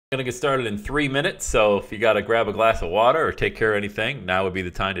Gonna get started in 3 minutes, so if you got to grab a glass of water or take care of anything, now would be the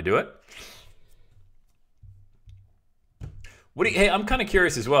time to do it. Hey, I'm kind of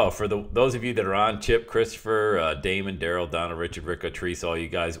curious as well for those of you that are on, Chip, Christopher, Damon, Daryl, Donna, Richard, Rick, Teresa, all you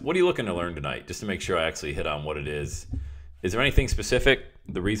guys. What are you looking to learn tonight? Just to make sure I actually hit on what it is. Is there anything specific?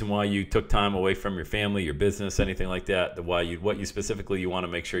 The reason why you took time away from your family, your business, anything like that? What you specifically you want to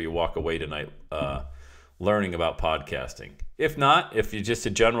make sure you walk away tonight learning about podcasting. If not, if you're just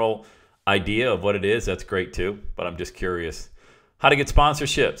a general idea of what it is, that's great too. But I'm just curious how to get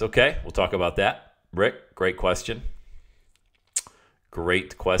sponsorships. Okay, we'll talk about that. Rick, great question.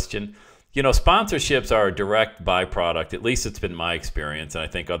 Great question. You know, sponsorships are a direct byproduct, at least it's been my experience, and I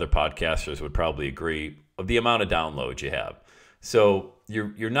think other podcasters would probably agree, of the amount of downloads you have. So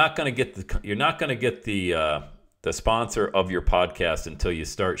you're not going to get the sponsor of your podcast until you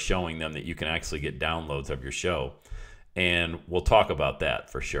start showing them that you can actually get downloads of your show. And we'll talk about that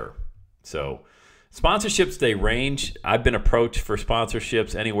for sure. So sponsorships, they range. I've been approached for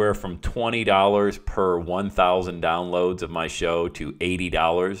sponsorships anywhere from $20 per 1,000 downloads of my show to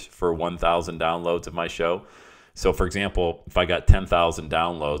 $80 for 1,000 downloads of my show. So for example, if I got 10,000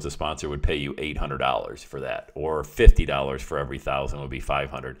 downloads, a sponsor would pay you $800 for that, or $50 for every 1,000 would be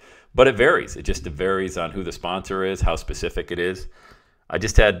 $500. But it varies. It just varies on who the sponsor is, how specific it is. I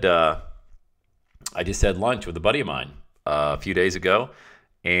just had lunch with a buddy of mine a few days ago,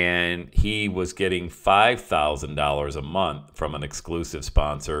 and he was getting $5,000 a month from an exclusive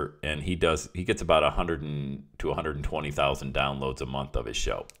sponsor, and he gets about 100 to 120,000 downloads a month of his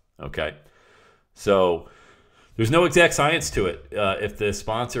show. Okay, so there's no exact science to it. If the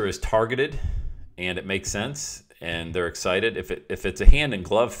sponsor is targeted and it makes sense and they're excited, if it's a hand in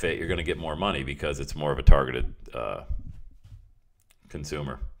glove fit, you're going to get more money because it's more of a targeted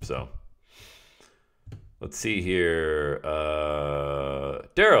consumer. So let's see here.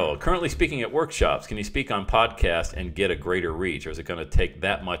 Daryl, currently speaking at workshops. Can you speak on podcast and get a greater reach? Or is it going to take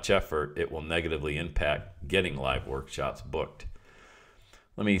that much effort? It will negatively impact getting live workshops booked.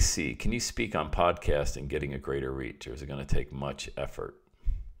 Let me see. Can you speak on podcast and getting a greater reach? Or is it going to take much effort?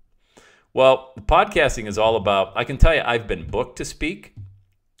 Well, podcasting is all about, I can tell you I've been booked to speak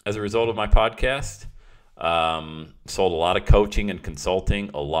as a result of my podcast. Sold a lot of coaching and consulting,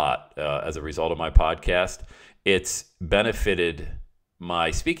 a lot as a result of my podcast. It's benefited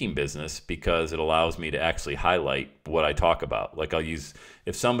my speaking business because it allows me to actually highlight what I talk about. Like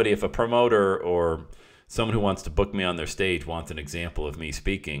if a promoter or someone who wants to book me on their stage wants an example of me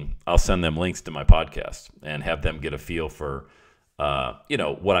speaking, I'll send them links to my podcast and have them get a feel for,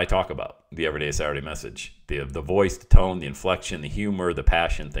 what I talk about, the Everyday Saturday Message, the voice, the tone, the inflection, the humor, the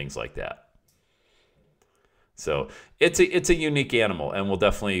passion, things like that. So it's a unique animal, and we'll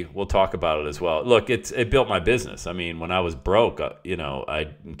talk about it as well. Look, it built my business. I mean, when I was broke,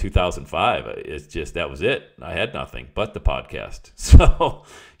 in 2005, that was it. I had nothing but the podcast. So,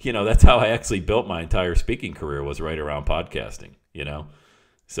 that's how I actually built my entire speaking career, was right around podcasting,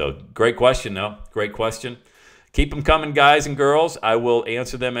 So great question, though. Great question. Keep them coming, guys and girls. I will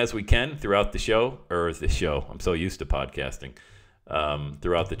answer them as we can throughout the show. I'm so used to podcasting.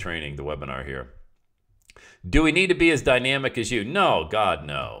 Throughout the training, the webinar here. Do we need to be as dynamic as you? No, God,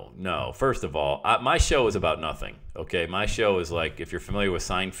 no. No. First of all, my show is about nothing. Okay, my show is like, if you're familiar with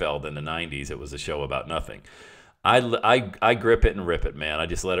Seinfeld in the 90s, it was a show about nothing. I grip it and rip it, man. I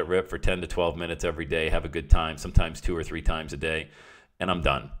just let it rip for 10 to 12 minutes every day, have a good time, sometimes 2 or 3 times a day, and I'm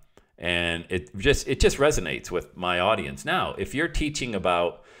done. And it just resonates with my audience. Now, if you're teaching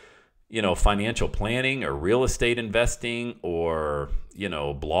about financial planning or real estate investing or,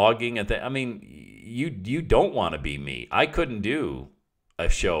 blogging, you don't want to be me. I couldn't do a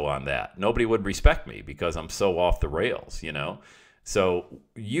show on that. Nobody would respect me because I'm so off the rails, So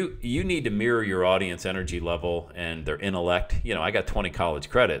you need to mirror your audience energy level and their intellect. I got 20 college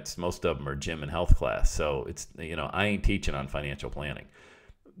credits. Most of them are gym and health class. So it's, I ain't teaching on financial planning.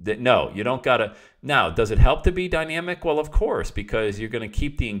 No, you don't got to. Now, does it help to be dynamic? Well, of course, because you're going to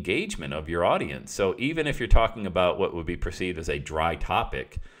keep the engagement of your audience. So even if you're talking about what would be perceived as a dry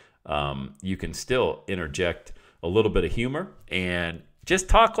topic, you can still interject a little bit of humor and just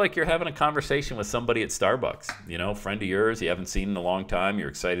talk like you're having a conversation with somebody at Starbucks. Friend of yours you haven't seen in a long time. You're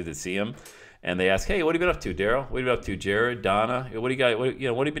excited to see him, and they ask, "Hey, what have you been up to, Daryl? What have you been up to, Jared, Donna? What do you got? What have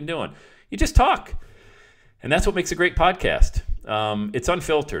you been doing?" You just talk, and that's what makes a great podcast. It's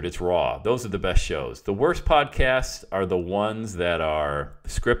unfiltered. It's raw. Those are the best shows. The worst podcasts are the ones that are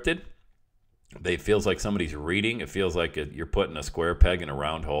scripted. It feels like somebody's reading. It feels like you're putting a square peg in a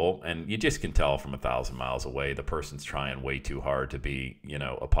round hole, and you just can tell from 1,000 miles away the person's trying way too hard to be,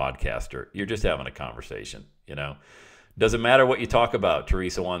 a podcaster. You're just having a conversation, Doesn't matter what you talk about,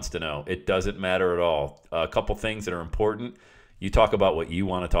 Teresa wants to know. It doesn't matter at all. A couple things that are important. You talk about what you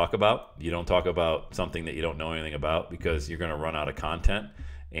want to talk about. You don't talk about something that you don't know anything about, because you're going to run out of content.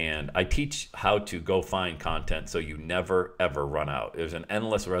 And I teach how to go find content so you never, ever run out. There's an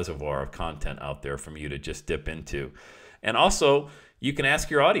endless reservoir of content out there for you to just dip into. And also, you can ask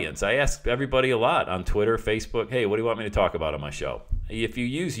your audience. I ask everybody a lot on Twitter, Facebook, hey, what do you want me to talk about on my show? If you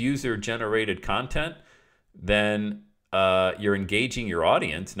use user-generated content, then you're engaging your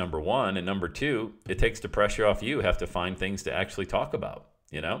audience, number one, and number two, it takes the pressure off you. Have to find things to actually talk about,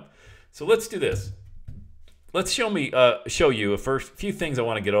 you know? So let's do this. Let's show you a first few things I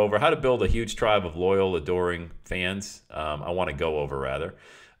want to get over. How to build a huge tribe of loyal, adoring fans. I want to go over, rather.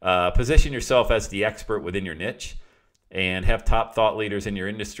 Position yourself as the expert within your niche, and have top thought leaders in your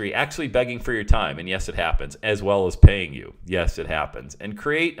industry actually begging for your time. And yes, it happens, as well as paying you. Yes, it happens. And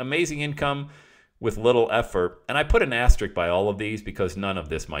create amazing income with little effort. And I put an asterisk by all of these because none of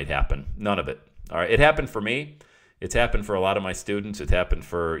this might happen. None of it. All right. It happened for me. It's happened for a lot of my students. It's happened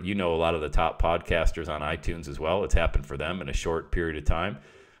for, a lot of the top podcasters on iTunes as well. It's happened for them in a short period of time.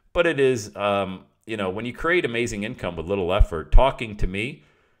 But it is, when you create amazing income with little effort, talking to me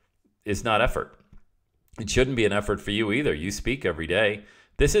is not effort. It shouldn't be an effort for you either. You speak every day.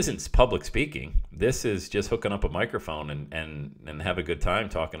 This isn't public speaking. This is just hooking up a microphone and have a good time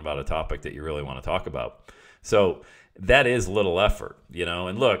talking about a topic that you really want to talk about. So that is little effort,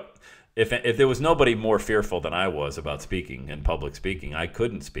 And look, if there was nobody more fearful than I was about speaking and public speaking, I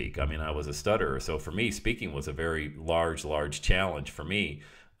couldn't speak. I mean, I was a stutterer. So for me, speaking was a very large challenge for me.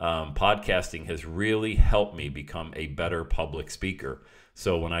 Podcasting has really helped me become a better public speaker.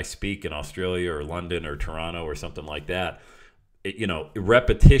 So when I speak in Australia or London or Toronto or something like that,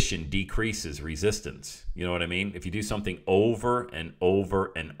 repetition decreases resistance. You know what I mean? If you do something over and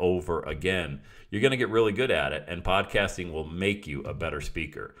over and over again, you're going to get really good at it, and podcasting will make you a better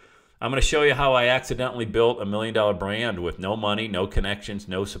speaker. I'm going to show you how I accidentally built $1 million brand with no money, no connections,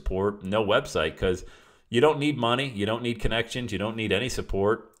 no support, no website, because you don't need money, you don't need connections, you don't need any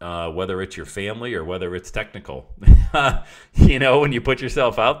support, whether it's your family or whether it's technical. When you put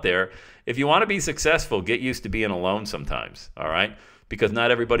yourself out there, if you want to be successful, get used to being alone sometimes, all right? Because not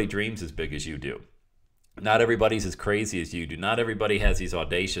everybody dreams as big as you do. Not everybody's as crazy as you do. Not everybody has these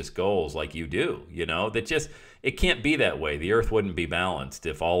audacious goals like you do, it can't be that way. The earth wouldn't be balanced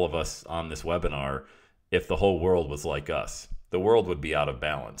if all of us on this webinar, if the whole world was like us. The world would be out of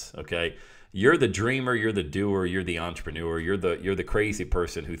balance, okay? You're the dreamer, you're the doer, you're the entrepreneur, you're the crazy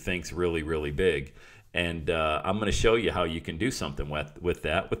person who thinks really, really big. And I'm going to show you how you can do something with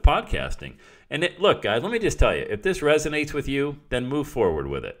that, with podcasting. And look, guys, let me just tell you, if this resonates with you, then move forward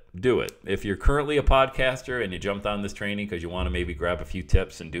with it. Do it. If you're currently a podcaster and you jumped on this training because you want to maybe grab a few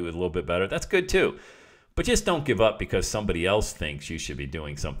tips and do it a little bit better, that's good too. But just don't give up because somebody else thinks you should be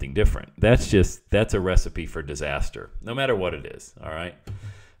doing something different. That's a recipe for disaster, no matter what it is, all right?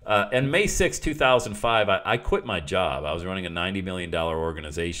 And May 6, 2005, I quit my job. I was running a $90 million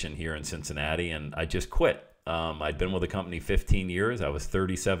organization here in Cincinnati, and I just quit. I'd been with the company 15 years. I was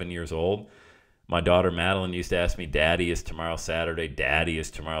 37 years old. My daughter Madeline used to ask me, Daddy, is tomorrow Saturday? Daddy,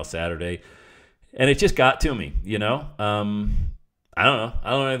 is tomorrow Saturday? And it just got to me, I don't know. I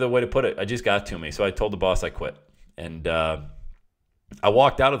don't know any other way to put it. It just got to me. So I told the boss I quit. And I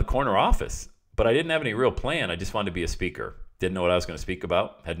walked out of the corner office, but I didn't have any real plan. I just wanted to be a speaker. Didn't know what I was going to speak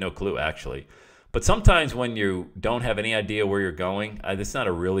about. Had no clue, actually. But sometimes when you don't have any idea where you're going, it's not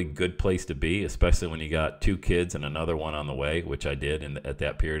a really good place to be, especially when you got 2 kids and another one on the way, which I did at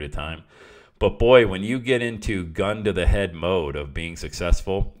that period of time. But boy, when you get into gun to the head mode of being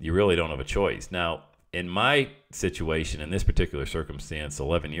successful, you really don't have a choice. Now, in my situation, in this particular circumstance,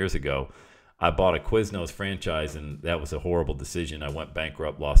 11 years ago, I bought a Quiznos franchise, and that was a horrible decision. I went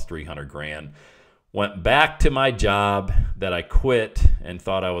bankrupt, lost $300,000. Went back to my job that I quit and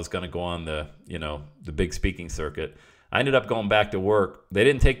thought I was going to go on the big speaking circuit. I ended up going back to work. They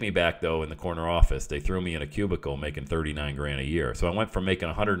didn't take me back, though, in the corner office. They threw me in a cubicle making $39,000 a year. So I went from making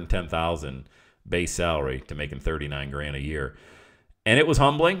 $110,000 base salary to making $39,000 a year. And it was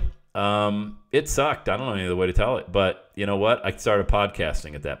humbling. It sucked. I don't know any other way to tell it. But you know what? I started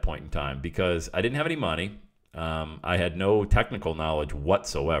podcasting at that point in time because I didn't have any money. I had no technical knowledge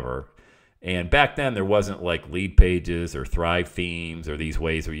whatsoever. And back then, there wasn't like Lead Pages or Thrive Themes or these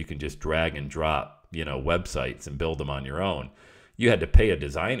ways where you can just drag and drop, websites and build them on your own. You had to pay a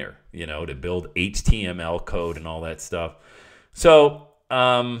designer, to build HTML code and all that stuff. So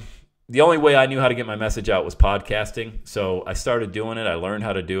the only way I knew how to get my message out was podcasting. So I started doing it. I learned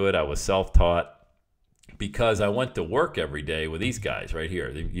how to do it. I was self-taught because I went to work every day with these guys right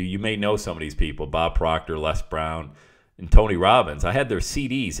here. You may know some of these people, Bob Proctor, Les Brown, and Tony Robbins. I had their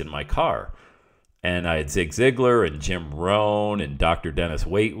CDs in my car. And I had Zig Ziglar and Jim Rohn and Dr. Dennis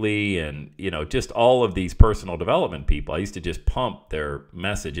Waitley and, just all of these personal development people. I used to just pump their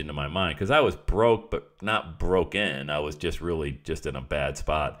message into my mind because I was broke, but not broken. I was just really just in a bad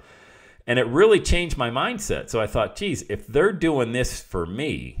spot. And it really changed my mindset. So I thought, geez, if they're doing this for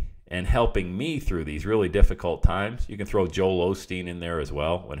me and helping me through these really difficult times, you can throw Joel Osteen in there as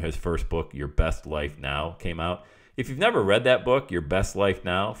well when his first book, Your Best Life Now, came out. If you've never read that book, Your Best Life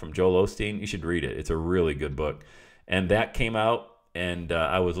Now, from Joel Osteen, you should read it. It's a really good book. And that came out, and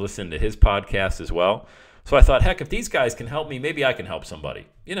I was listening to his podcast as well. So I thought, heck, if these guys can help me, maybe I can help somebody.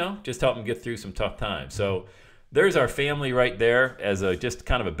 Just help them get through some tough times. So there's our family right there as just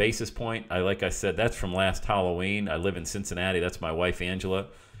kind of a basis point. Like I said, that's from last Halloween. I live in Cincinnati. That's my wife, Angela.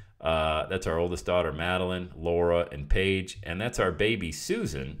 That's our oldest daughter, Madeline, Laura, and Paige. And that's our baby,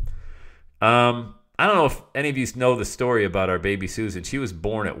 Susan. I don't know if any of you know the story about our baby Susan. She was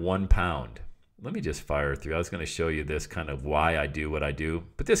born at 1 pound. Let me just fire through. I was going to show you this kind of why I do what I do,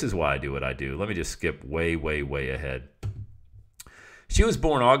 but this is why I do what I do. Let me just skip way, way, way ahead. She was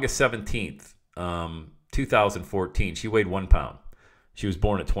born August 17th, 2014. She weighed 1 pound. She was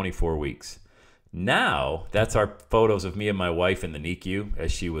born at 24 weeks. Now, that's our photos of me and my wife in the NICU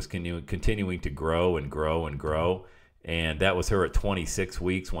as she was continuing to grow and grow and grow. And that was her at 26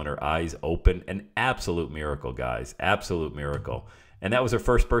 weeks when her eyes opened. An absolute miracle, guys. Absolute miracle. And that was her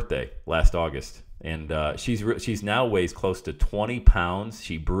first birthday last August. And she's now weighs close to 20 pounds.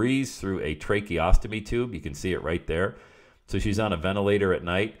 She breathes through a tracheostomy tube. You can see it right there. So she's on a ventilator at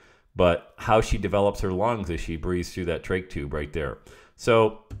night. But how she develops her lungs is she breathes through that trach tube right there.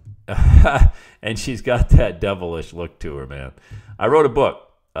 So, and she's got that devilish look to her, man. I wrote a book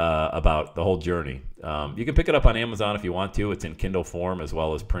about the whole journey. You can pick it up on Amazon if you want to. It's in Kindle form as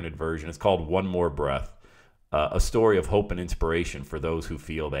well as printed version. It's called One More Breath, a story of hope and inspiration for those who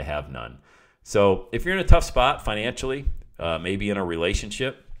feel they have none. So if you're in a tough spot financially, maybe in a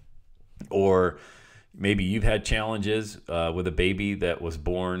relationship, or maybe you've had challenges with a baby that was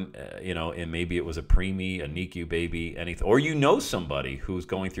born, and maybe it was a preemie, a NICU baby, anything, or somebody who's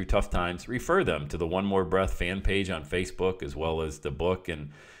going through tough times, refer them to the One More Breath fan page on Facebook as well as the book. And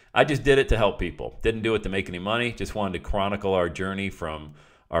I just did it to help people. Didn't do it to make any money. Just wanted to chronicle our journey from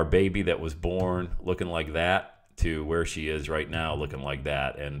our baby that was born looking like that to where she is right now looking like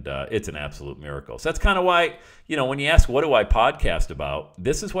that. And it's an absolute miracle. So that's kind of why, when you ask, what do I podcast about?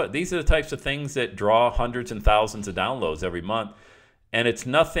 these are the types of things that draw hundreds and thousands of downloads every month. And it's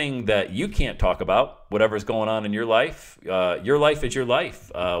nothing that you can't talk about, whatever's going on in your life. Your life is your life.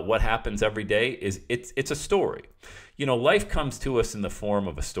 What happens every day it's a story. Life comes to us in the form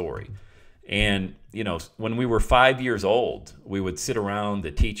of a story. And, when we were 5 years old, we would sit around,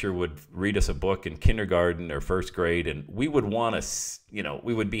 the teacher would read us a book in kindergarten or first grade, and we would want to,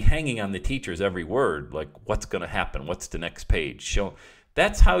 we would be hanging on the teacher's every word, like what's going to happen, what's the next page.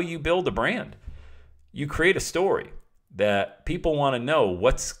 That's how you build a brand. You create a story that people want to know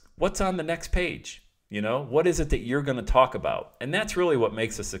what's on the next page. What is it that you're going to talk about? And that's really what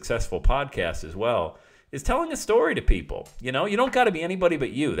makes a successful podcast as well, is telling a story to people. You don't got to be anybody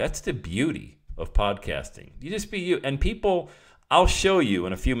but you. That's the beauty of podcasting. You just be you. And people, I'll show you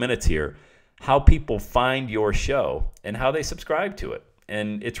in a few minutes here how people find your show and how they subscribe to it.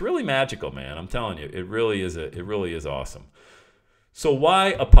 And it's really magical, man. I'm telling you, it really is awesome. So why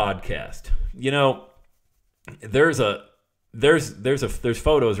a podcast? There's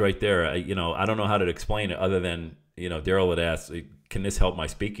photos right there. I don't know how to explain it other than, Daryl had asked, can this help my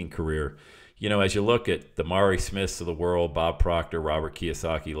speaking career? As you look at the Mari Smiths of the world, Bob Proctor, Robert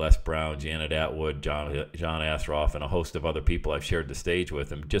Kiyosaki, Les Brown, Janet Atwood, John Assaraf, and a host of other people I've shared the stage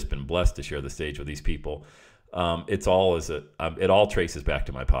with, and just been blessed to share the stage with these people. It all traces back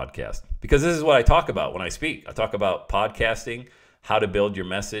to my podcast, because this is what I talk about when I speak. I talk about podcasting, how to build your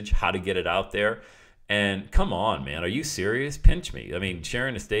message, how to get it out there. And come on, man, are you serious? Pinch me. I mean,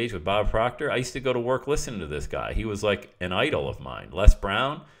 sharing the stage with Bob Proctor, I used to go to work listening to this guy. He was like an idol of mine. Les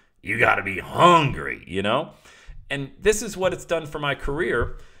Brown, you got to be hungry, And this is what it's done for my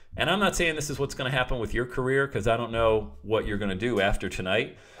career. And I'm not saying this is what's going to happen with your career, because I don't know what you're going to do after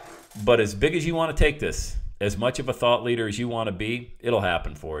tonight. But as big as you want to take this, as much of a thought leader as you want to be, it'll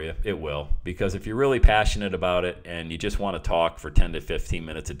happen for you. It will. Because if you're really passionate about it and you just want to talk for 10 to 15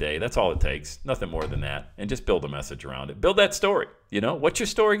 minutes a day, that's all it takes. Nothing more than that. And just build a message around it. Build that story. What's your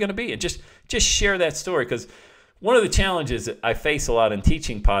story going to be? And just share that story. Because one of the challenges that I face a lot in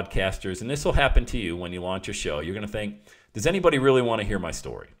teaching podcasters, and this will happen to you when you launch your show, you're going to think, does anybody really want to hear my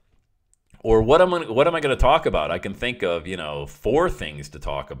story? Or what am I going to talk about? I can think of, 4 things to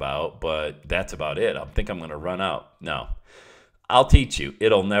talk about, but that's about it. I think I'm going to run out. No. I'll teach you.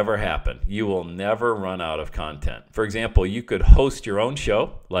 It'll never happen. You will never run out of content. For example, you could host your own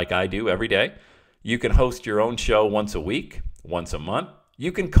show like I do every day. You can host your own show once a week, once a month.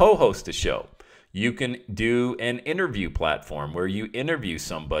 You can co-host a show. You can do an interview platform where you interview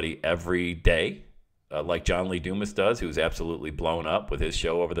somebody every day, like John Lee Dumas does, who's absolutely blown up with his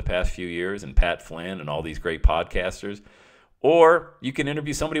show over the past few years, and Pat Flynn and all these great podcasters. Or you can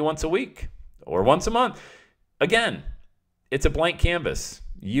interview somebody once a week or once a month. Again, it's a blank canvas.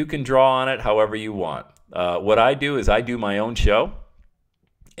 You can draw on it however you want. What I do is I do my own show,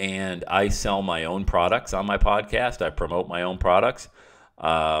 and I sell my own products on my podcast. I promote my own products.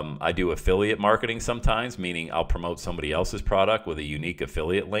 I do affiliate marketing sometimes, meaning I'll promote somebody else's product with a unique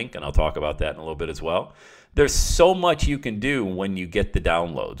affiliate link, and I'll talk about that in a little bit as well. There's so much you can do when you get the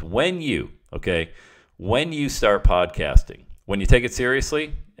downloads. When you start podcasting, when you take it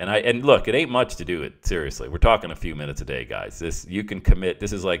seriously, and look, it ain't much to do it seriously. We're talking a few minutes a day, guys. You can commit.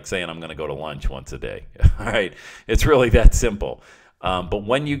 This is like saying I'm going to go to lunch once a day. All right, it's really that simple. But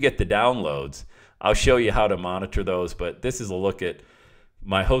when you get the downloads, I'll show you how to monitor those. But this is a look at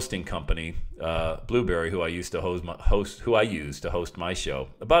my hosting company, Blueberry, who I use to host my show.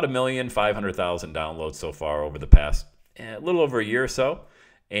 About 1,500,000 downloads so far over the past a little over a year or so.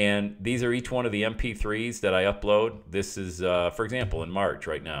 And these are each one of the MP3s that I upload. This is, for example, in March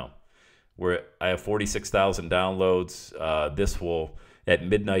right now, where I have 46,000 downloads. This will, at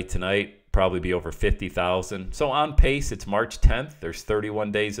midnight tonight, probably be over 50,000. So on pace, it's March 10th. There's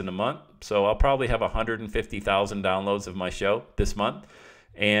 31 days in a month. So I'll probably have 150,000 downloads of my show this month.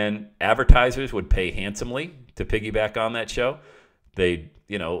 And advertisers would pay handsomely to piggyback on that show. They,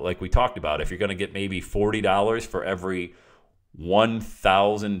 like we talked about, if you're going to get maybe $40 for every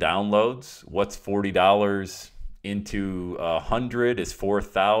 1,000 downloads, what's $40 into 100 is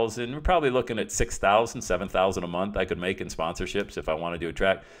 4,000. We're probably looking at 6,000, 7,000 a month I could make in sponsorships if I wanted to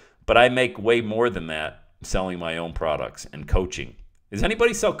attract. But I make way more than that selling my own products and coaching. Does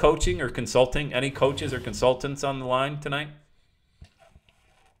anybody sell coaching or consulting? Any coaches or consultants on the line tonight?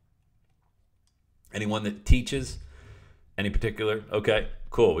 Anyone that teaches? Any particular? Okay,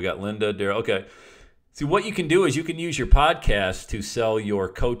 cool. We got Linda, Daryl. Okay. See, what you can do is you can use your podcast to sell your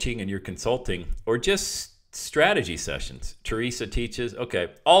coaching and your consulting, or just strategy sessions. Teresa teaches. Okay,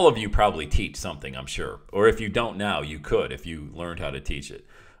 all of you probably teach something, I'm sure. Or if you don't now, you could if you learned how to teach it.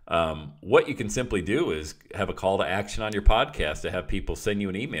 What you can simply do is have a call to action on your podcast to have people send you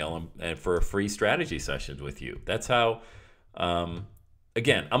an email and for a free strategy session with you. That's how,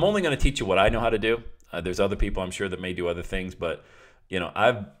 again, I'm only going to teach you what I know how to do. There's other people I'm sure that may do other things, but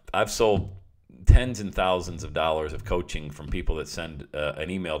I've sold tens and thousands of dollars of coaching from people that send an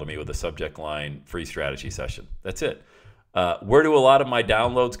email to me with a subject line, free strategy session. That's it. Where do a lot of my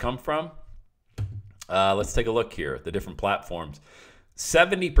downloads come from? Let's take a look here at the different platforms.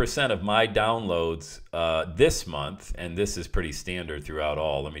 70% of my downloads this month, and this is pretty standard throughout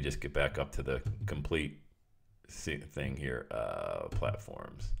all. Let me just get back up to the complete thing here.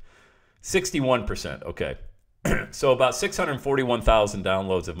 Platforms. 61%. Okay. So about 641,000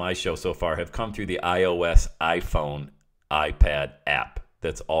 downloads of my show so far have come through the iOS, iPhone, iPad app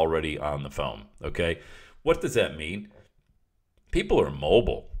that's already on the phone. Okay. What does that mean? People are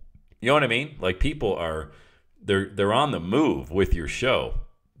mobile. You know what I mean? Like people are, they're on the move with your show.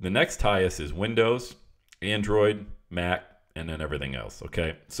 The next highest is Windows, Android, Mac, and then everything else.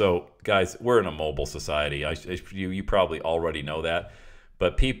 Okay. So guys, we're in a mobile society. You probably already know that.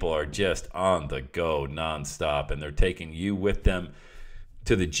 But people are just on the go nonstop, and they're taking you with them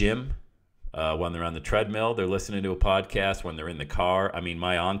to the gym. When they're on the treadmill, they're listening to a podcast. When they're in the car, I mean,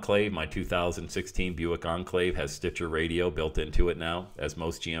 my Enclave, my 2016 Buick Enclave has Stitcher Radio built into it now, as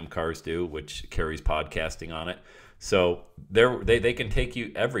most GM cars do, which carries podcasting on it. So they can take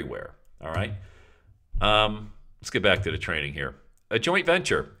you everywhere, all right? Let's get back to the training here. A joint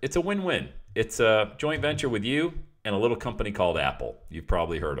venture, it's a win-win. It's a joint venture with you and a little company called Apple. You've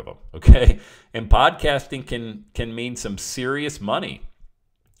probably heard of them, okay? And podcasting can mean some serious money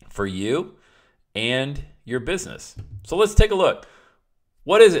for you and your business. So let's take a look.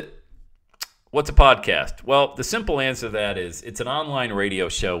 What is it? What's a podcast? Well, the simple answer to that is it's an online radio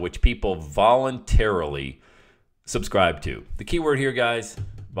show which people voluntarily subscribe to. The key word here, guys,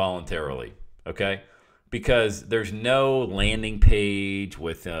 voluntarily, okay? Because there's no landing page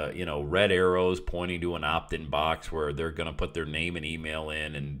with red arrows pointing to an opt-in box where they're going to put their name and email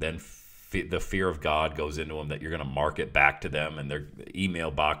in, and then the fear of God goes into them that you're going to market back to them and their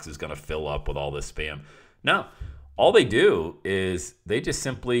email box is going to fill up with all this spam. No, all they do is they just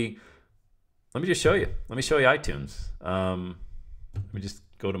simply let me just show you. Let me show you iTunes. Let me just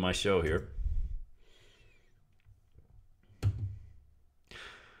go to my show here.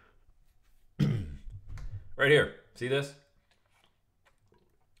 Right here. See this?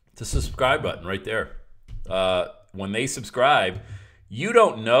 It's a subscribe button right there. When they subscribe, you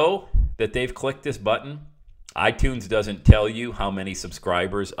don't know that they've clicked this button. iTunes doesn't tell you how many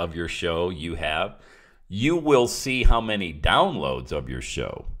subscribers of your show you have. You will see how many downloads of your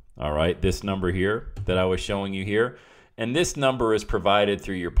show. All right, this number here that I was showing you here. And this number is provided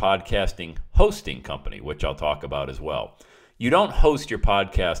through your podcasting hosting company, which I'll talk about as well. You don't host your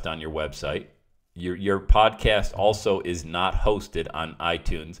podcast on your website. Your podcast also is not hosted on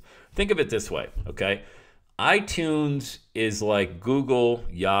iTunes. Think of it this way, okay? iTunes is like Google,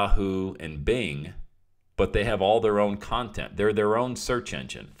 Yahoo, and Bing, but they have all their own content. They're their own search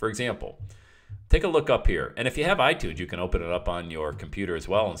engine. For example, take a look up here. And if you have iTunes, you can open it up on your computer as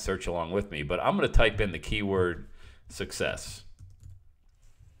well and search along with me. But I'm going to type in the keyword success.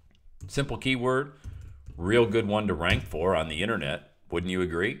 Simple keyword, real good one to rank for on the internet. Wouldn't you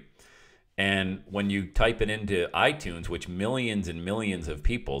agree? And when you type it into iTunes, which millions and millions of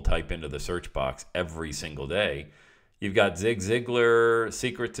people type into the search box every single day, you've got Zig Ziglar,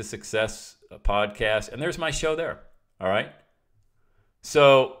 Secret to Success podcast, and there's my show there. All right.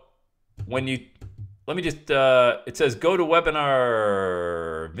 So when you, let me just, it says go to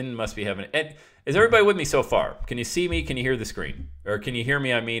webinar. Vin must be having, and is everybody with me so far? Can you see me? Can you hear the screen? Or can you hear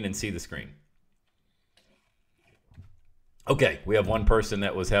me, and see the screen? Okay, we have one person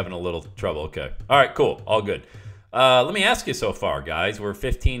that was having a little trouble. Okay. All right, cool. All good. Let me ask you so far, guys. We're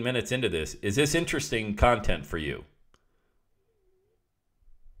 15 minutes into this. Is this interesting content for you?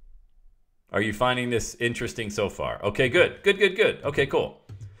 Are you finding this interesting so far? Okay, good. Good. Okay, cool.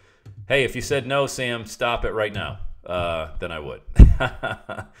 Hey, if you said no, Sam, stop it right now. Then I would.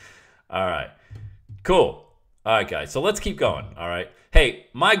 All right. Cool. All right, guys. So let's keep going. All right. Hey,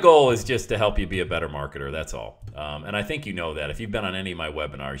 my goal is just to help you be a better marketer. That's all. And I think you know that. If you've been on any of my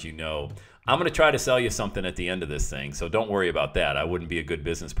webinars, you know I'm going to try to sell you something at the end of this thing. So don't worry about that. I wouldn't be a good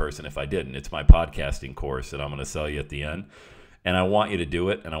business person if I didn't. It's my podcasting course that I'm going to sell you at the end. And I want you to do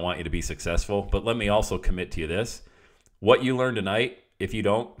it, and I want you to be successful. But let me also commit to you this. What you learn tonight, if you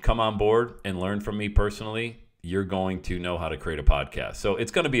don't come on board and learn from me personally, you're going to know how to create a podcast. So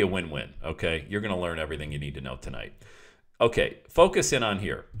it's going to be a win-win, okay? You're going to learn everything you need to know tonight. Okay, focus in on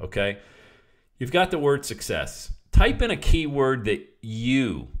here, okay? You've got the word success. Type in a keyword that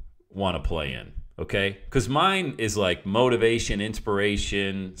you want to play in, okay? Because mine is like motivation,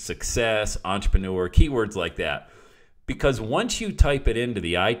 inspiration, success, entrepreneur, keywords like that. Because once you type it into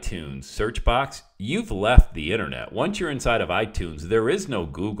the iTunes search box, you've left the internet. Once you're inside of iTunes, there is no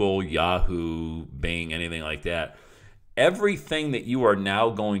Google, Yahoo, Bing, anything like that. Everything that you are now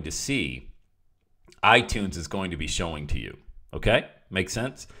going to see, iTunes is going to be showing to you. Okay? Makes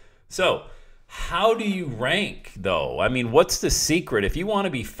sense? So, how do you rank, though? I mean, what's the secret? If you want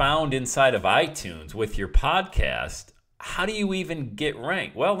to be found inside of iTunes with your podcast, how do you even get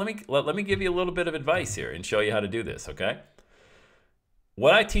ranked? Well, let me give you a little bit of advice here and show you how to do this, okay?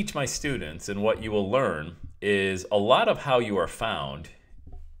 What I teach my students and what you will learn is a lot of how you are found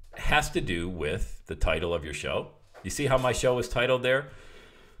has to do with the title of your show. You see how my show is titled there?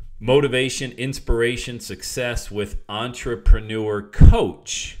 Motivation, Inspiration, Success with Entrepreneur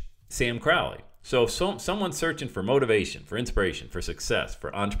Coach Sam Crowley. So if someone's searching for motivation, for inspiration, for success,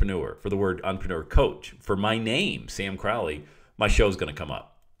 for entrepreneur, for the word entrepreneur coach, for my name, Sam Crowley, my show's going to come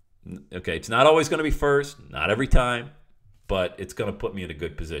up. Okay, it's not always going to be first, not every time, but it's going to put me in a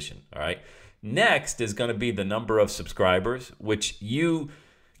good position, all right? Next is going to be the number of subscribers, which you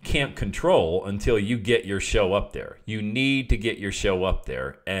can't control until you get your show up there. You need to get your show up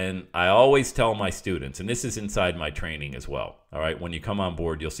there. And I always tell my students, and this is inside my training as well, all right? When you come on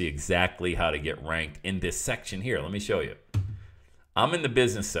board, you'll see exactly how to get ranked in this section here. Let me show you. I'm in the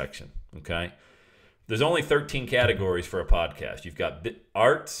business section, okay? There's only 13 categories for a podcast. You've got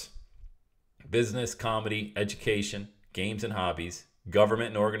arts, business, comedy, education, games and hobbies, government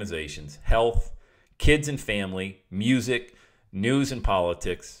and organizations, health, kids and family, music, news and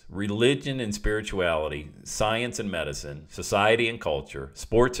politics, religion and spirituality, science and medicine, society and culture,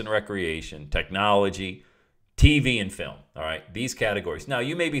 sports and recreation, technology, TV and film. All right, these categories. Now,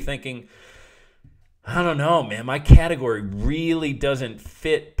 you may be thinking, I don't know, man, my category really doesn't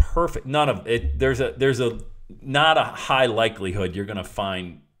fit perfect. None of it. There's a not a high likelihood you're going to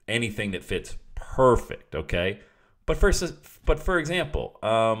find anything that fits perfect, okay? But for example,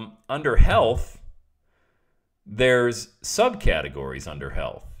 under health, there's subcategories under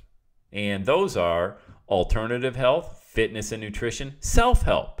health, and those are alternative health, fitness and nutrition,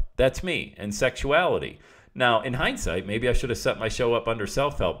 self-help. That's me. And sexuality. Now, in hindsight, maybe I should have set my show up under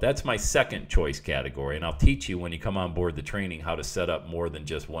self-help. That's my second choice category. And I'll teach you when you come on board the training how to set up more than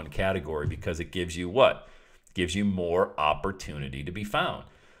just one category, because it gives you what? It gives you more opportunity to be found.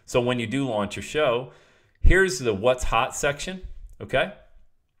 So when you do launch your show, here's the what's hot section, okay?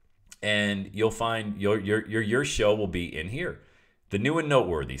 And you'll find your show will be in here. The new and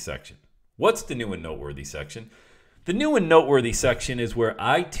noteworthy section. What's the new and noteworthy section? The new and noteworthy section is where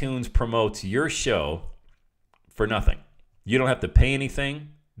iTunes promotes your show for nothing. You don't have to pay anything.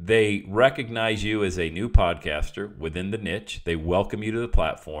 They recognize you as a new podcaster within the niche. They welcome you to the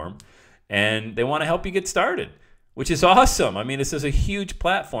platform, and they want to help you get started, which is awesome. I mean, this is a huge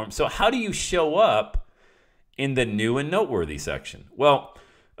platform. So how do you show up in the new and noteworthy section? Well,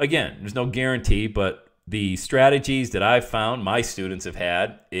 again, there's no guarantee, but the strategies that I've found my students have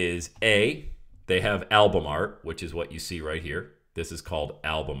had is A, they have album art, which is what you see right here. This is called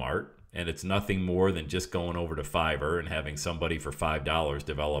album art, and it's nothing more than just going over to Fiverr and having somebody for $5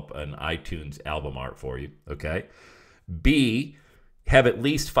 develop an iTunes album art for you, okay? B, have at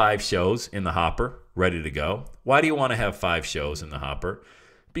least 5 shows in the hopper ready to go. Why do you want to have 5 shows in the hopper?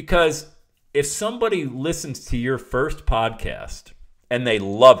 Because if somebody listens to your first podcast and they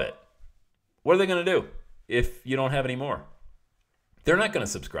love it, what are they going to do if you don't have any more? They're not going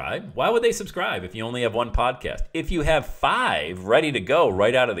to subscribe. Why would they subscribe if you only have one podcast? If you have 5 ready to go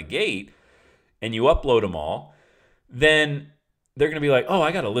right out of the gate and you upload them all, then they're going to be like, oh,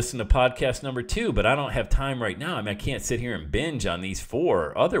 I got to listen to podcast number 2, but I don't have time right now. I mean, I can't sit here and binge on these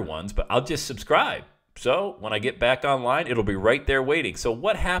 4 other ones, but I'll just subscribe. So when I get back online, it'll be right there waiting. So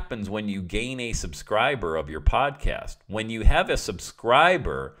what happens when you gain a subscriber of your podcast? When you have a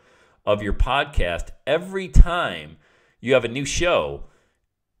subscriber of your podcast, every time you have a new show,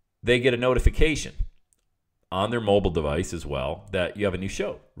 they get a notification on their mobile device as well that you have a new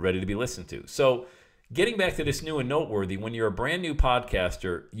show ready to be listened to. So getting back to this new and noteworthy, when you're a brand new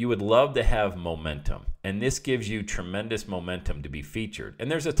podcaster, you would love to have momentum. And this gives you tremendous momentum to be featured. And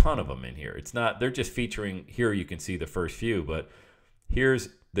there's a ton of them in here. It's not, they're just featuring, here you can see the first few, but here's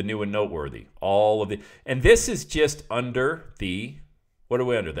the new and noteworthy. All of the, and this is just under the, what are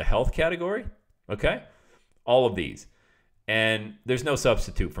we under? The health category, okay? All of these. And there's no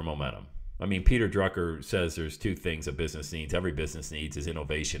substitute for momentum. I mean, Peter Drucker says there's 2 things a business needs. Every business needs is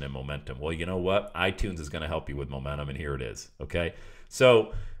innovation and momentum. Well, you know what? iTunes is going to help you with momentum, and here it is, okay?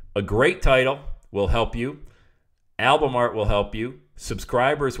 So a great title will help you. Album art will help you.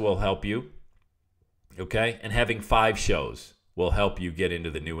 Subscribers will help you, okay? And having 5 shows will help you get into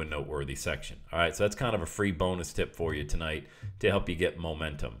the new and noteworthy section. All right, so that's kind of a free bonus tip for you tonight to help you get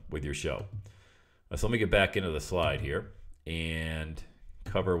momentum with your show. So let me get back into the slide here and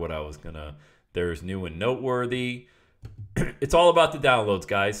cover what I was gonna. There's new and noteworthy. It's all about the downloads,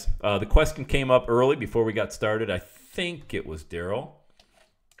 guys. The question came up early before we got started. I think it was Daryl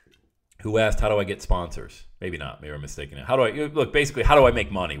who asked, how do I get sponsors? Maybe not. Maybe I'm mistaken. How do I, look, basically, how do I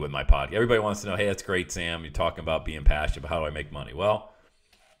make money with my podcast? Everybody wants to know, hey, that's great, Sam. You're talking about being passionate, but how do I make money? Well,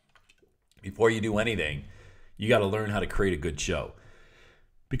 before you do anything, you got to learn how to create a good show,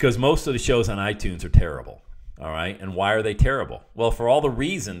 because most of the shows on iTunes are terrible. All right. And why are they terrible? Well, for all the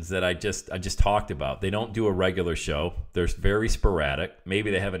reasons that I just talked about. They don't do a regular show. They're very sporadic. Maybe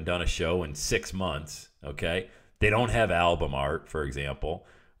they haven't done a show in 6 months. Okay. They don't have album art, for example.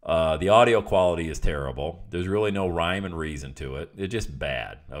 The audio quality is terrible. There's really no rhyme and reason to it. They're just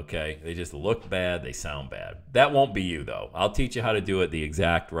bad. Okay. They just look bad. They sound bad. That won't be you, though. I'll teach you how to do it the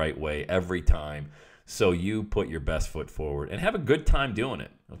exact right way every time, so you put your best foot forward and have a good time doing it.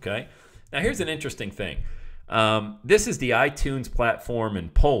 Okay. Now, here's an interesting thing. This is the iTunes platform in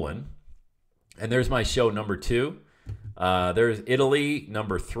Poland, and there's my show number 2. There's Italy,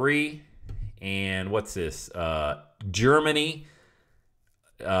 number 3, and what's this? Germany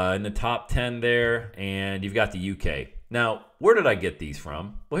in the top 10 there, and you've got the UK. Now, where did I get these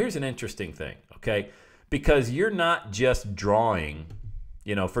from? Well, here's an interesting thing, okay? Because you're not just drawing,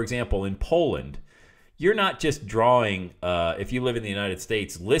 for example, in Poland, you're not just drawing, if you live in the United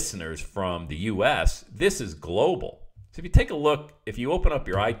States, listeners from the U.S. This is global. So if you take a look, if you open up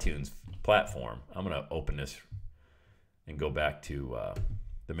your iTunes platform, I'm going to open this and go back to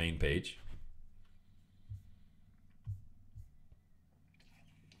the main page.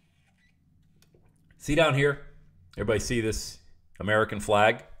 See down here? Everybody see this American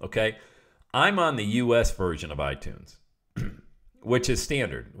flag? Okay. I'm on the U.S. version of iTunes, which is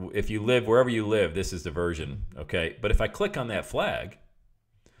standard. If you live wherever you live, this is the version, okay? But if I click on that flag,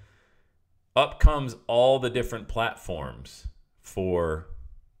 up comes all the different platforms for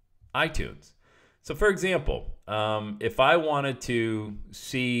iTunes. So, for example, if I wanted to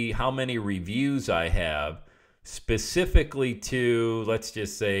see how many reviews I have specifically to, let's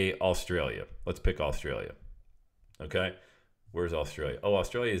just say, Australia. Let's pick Australia. Okay? Where's Australia? Oh,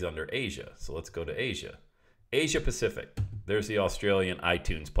 Australia is under Asia. So let's go to Asia. Asia Pacific. There's the Australian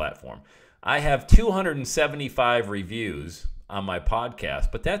iTunes platform. I have 275 reviews on my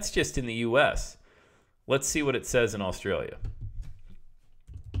podcast, but that's just in the US. Let's see what it says in Australia.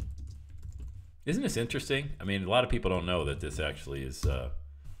 Isn't this interesting? I mean, a lot of people don't know that this actually is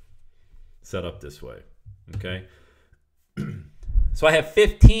set up this way. Okay? So I have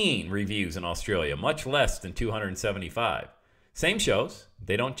 15 reviews in Australia, much less than 275. Same shows.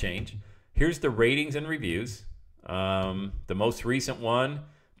 They don't change. Here's the ratings and reviews. The most recent one,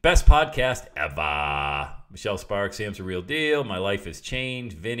 best podcast ever. Michelle Sparks, Sam's a real deal. My life has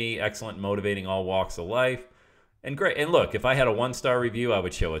changed. Vinny, excellent, motivating all walks of life. And great. And look, if I had a 1-star review, I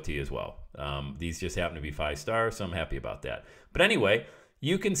would show it to you as well. These just happen to be 5 stars, so I'm happy about that. But anyway,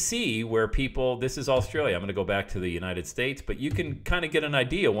 you can see where people, this is Australia. I'm going to go back to the United States, but you can kind of get an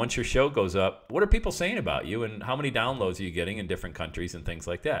idea once your show goes up. What are people saying about you and how many downloads are you getting in different countries and things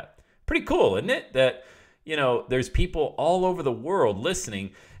like that? Pretty cool, isn't it? That, you know, there's people all over the world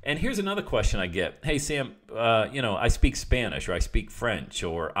listening. And here's another question I get. Hey, Sam, you know, I speak Spanish or I speak French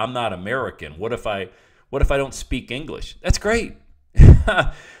or I'm not American. What if I don't speak English? That's great.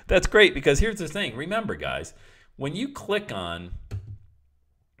 That's great because here's the thing. Remember, guys, when you click on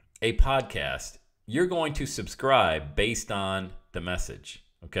a podcast, you're going to subscribe based on the message,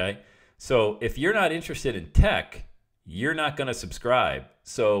 okay? So if you're not interested in tech, you're not going to subscribe.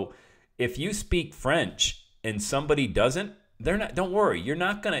 So if you speak French and somebody doesn't, they're not, don't worry. You're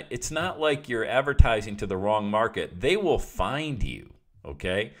not going to, it's not like you're advertising to the wrong market. They will find you,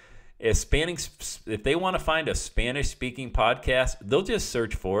 okay? If they want to find a Spanish-speaking podcast, they'll just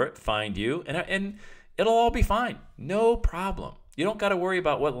search for it, find you, and it'll all be fine. No problem. You don't got to worry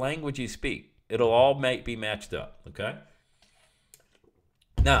about what language you speak. It'll all be matched up, okay?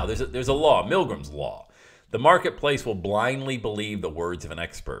 Now, there's a law, Milgram's Law. The marketplace will blindly believe the words of an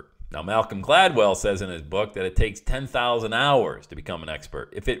expert. Now, Malcolm Gladwell says in his book that it takes 10,000 hours to become an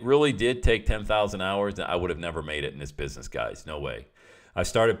expert. If it really did take 10,000 hours, then I would have never made it in this business, guys. No way. I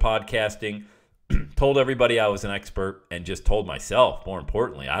started podcasting, told everybody I was an expert, and just told myself, more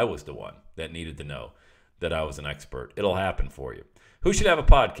importantly, I was the one that needed to know that I was an expert. It'll happen for you. Who should have a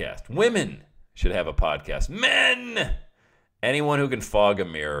podcast? Women should have a podcast. Men! Anyone who can fog a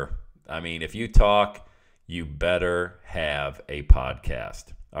mirror. I mean, if you talk, you better have a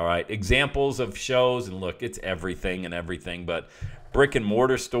podcast. All right? Examples of shows, and look, it's everything, but brick and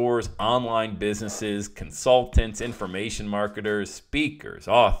mortar stores, online businesses, consultants, information marketers, speakers,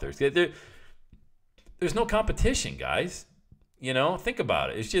 authors. There's no competition, guys. You know, think about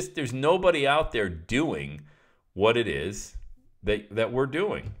it. It's just there's nobody out there doing what it is that we're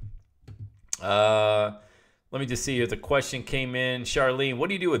doing. Let me just see here. The question came in. Charlene, what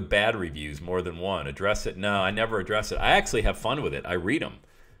do you do with bad reviews more than one? Address it? No, I never address it. I actually have fun with it. I read them.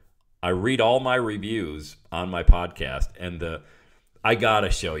 I read all my reviews on my podcast, and I gotta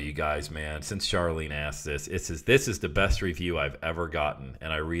show you guys, man. Since Charlene asked this, this is the best review I've ever gotten,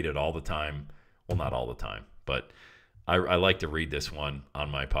 and I read it all the time. Well, not all the time, but I like to read this one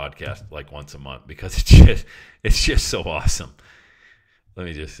on my podcast like once a month because it's just so awesome. Let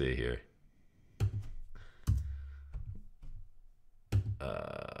me just see here.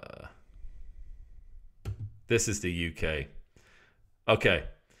 This is the UK. Okay,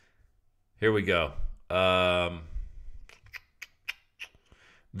 here we go.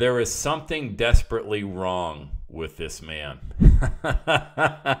 There is something desperately wrong with this man.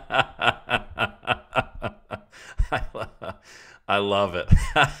 I love it.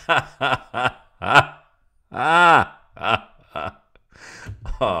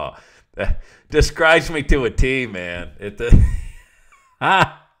 Oh, that describes me to a T, man.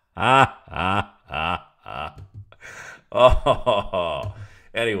 Oh,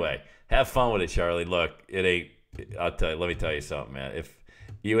 anyway, have fun with it, Charlie. Look, it ain't. Let me tell you something, man. If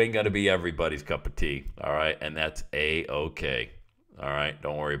you ain't gonna be everybody's cup of tea, all right, and that's A-okay. All right,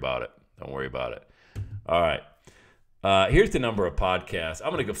 don't worry about it. All right. Here's the number of podcasts.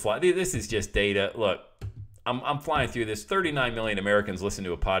 I'm gonna go fly. This is just data. Look, I'm flying through this. 39 million Americans listen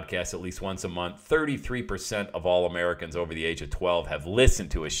to a podcast at least once a month. 33% of all Americans over the age of 12 have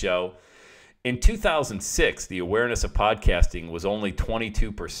listened to a show. In 2006, the awareness of podcasting was only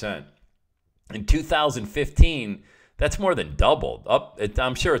 22%. In 2015, that's more than doubled.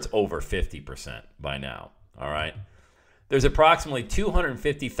 I'm sure it's over 50% by now. All right. There's approximately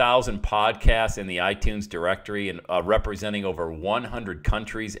 250,000 podcasts in the iTunes directory and representing over 100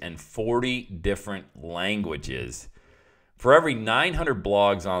 countries and 40 different languages. For every 900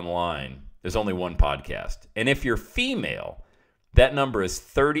 blogs online, there's only one podcast. And if you're female, that number is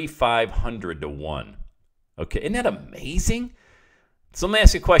 3,500 to 1. Okay, isn't that amazing? So let me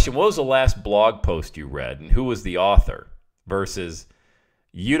ask you a question. What was the last blog post you read, and who was the author? Versus,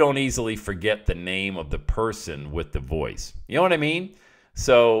 you don't easily forget the name of the person with the voice. You know what I mean?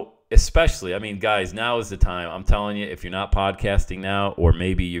 So especially, I mean, guys, now is the time. I'm telling you, if you're not podcasting now, or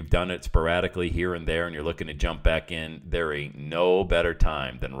maybe you've done it sporadically here and there and you're looking to jump back in, there ain't no better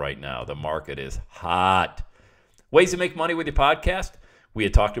time than right now. The market is hot. Ways to make money with your podcast. We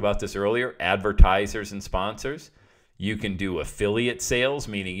had talked about this earlier. Advertisers and sponsors. You can do affiliate sales,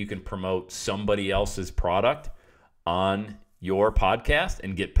 meaning you can promote somebody else's product on your podcast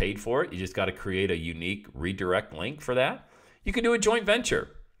and get paid for it. You just got to create a unique redirect link for that. You can do a joint venture,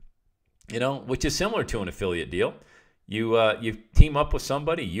 which is similar to an affiliate deal. You team up with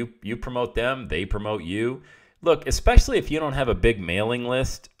somebody, you promote them, they promote you. Look, especially if you don't have a big mailing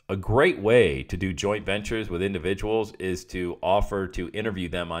list, a great way to do joint ventures with individuals is to offer to interview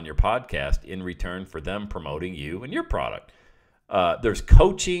them on your podcast in return for them promoting you and your product. There's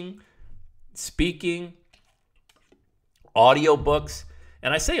coaching, speaking, audiobooks.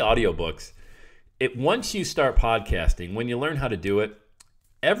 And I say audiobooks. Once you start podcasting, when you learn how to do it,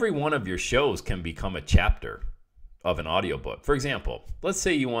 every one of your shows can become a chapter of an audiobook. For example, let's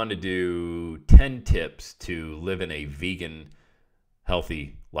say you want to do 10 tips to live in a vegan,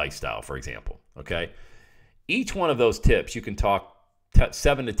 healthy lifestyle, for example, okay? Each one of those tips you can talk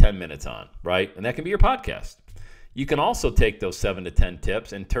 7 to 10 minutes on, right? And that can be your podcast. You can also take those 7 to 10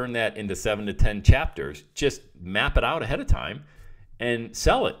 tips and turn that into 7 to 10 chapters. Just map it out ahead of time and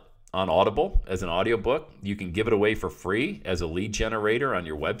sell it on Audible as an audiobook. You can give it away for free as a lead generator on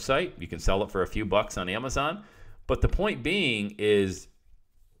your website. You can sell it for a few bucks on Amazon. But the point being is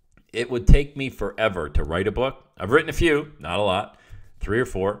it would take me forever to write a book. I've written a few, not a lot, 3 or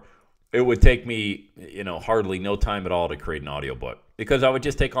 4. It would take me, hardly no time at all to create an audiobook, because I would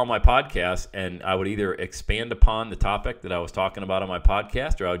just take all my podcasts and I would either expand upon the topic that I was talking about on my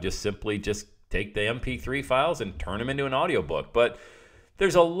podcast, or I would just simply take the MP3 files and turn them into an audiobook. But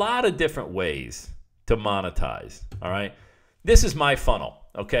there's a lot of different ways to monetize, all right? This is my funnel,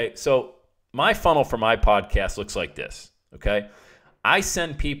 okay? So my funnel for my podcast looks like this, okay? I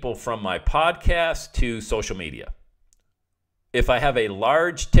send people from my podcast to social media. If I have a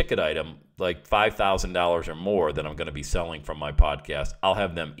large ticket item, like $5,000 or more that I'm going to be selling from my podcast, I'll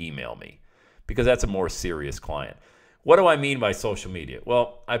have them email me, because that's a more serious client. What do I mean by social media?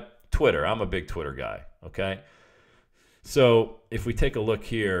 Well, Twitter. I'm a big Twitter guy, okay? So if we take a look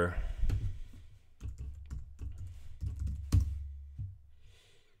here,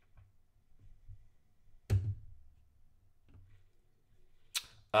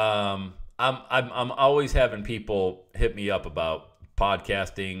 I'm always having people hit me up about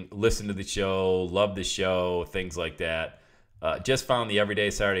podcasting, listen to the show, love the show, things like that. Just found the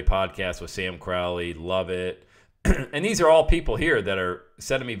Everyday Saturday podcast with Sam Crowley, love it. And these are all people here that are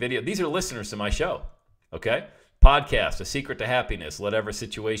sending me video. These are listeners to my show, okay? Podcast, A Secret to Happiness, Let Every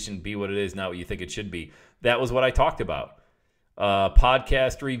Situation Be What It Is, Not What You Think It Should Be. That was what I talked about.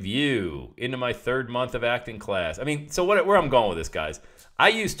 Podcast review, into my 3rd month of acting class. I mean, so where I'm going with this, guys, I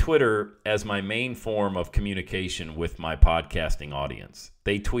use Twitter as my main form of communication with my podcasting audience.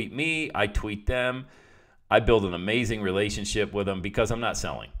 They tweet me, I tweet them. I build an amazing relationship with them because I'm not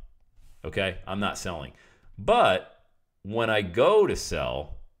selling, okay? I'm not selling. But when I go to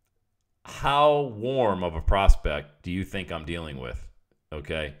sell, how warm of a prospect do you think I'm dealing with?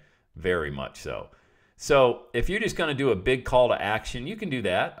 Okay, very much so. So if you're just going to do a big call to action, you can do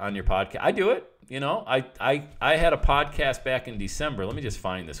that on your podcast. I do it. I had a podcast back in December. Let me just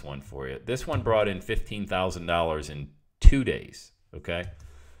find this one for you. This one brought in $15,000 in 2 days. Okay.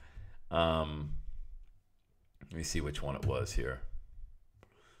 Let me see which one it was here.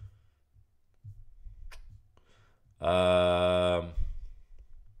 Let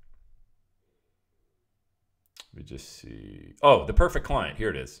me just see. Oh, The Perfect Client. Here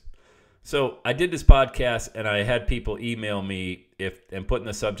it is. So I did this podcast and I had people email me and put in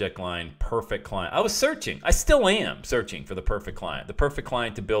the subject line, perfect client. I was searching. I still am searching for the perfect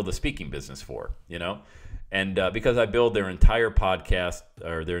client to build a speaking business for, And because I build their entire podcast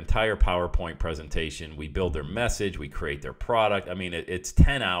or their entire PowerPoint presentation, we build their message, we create their product. I mean, it's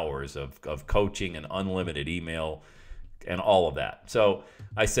 10 hours of coaching and unlimited email and all of that. So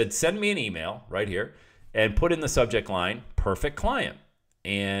I said, send me an email right here and put in the subject line, perfect client.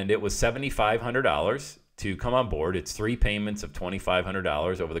 And it was $7,500 to come on board. It's 3 payments of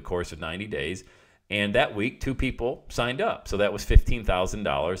 $2,500 over the course of 90 days. And that week, 2 people signed up. So that was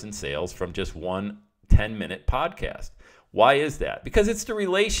 $15,000 in sales from just one 10-minute podcast. Why is that? Because it's the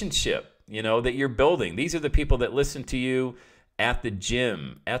relationship, that you're building. These are the people that listen to you at the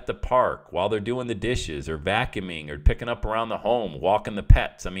gym, at the park, while they're doing the dishes or vacuuming or picking up around the home, walking the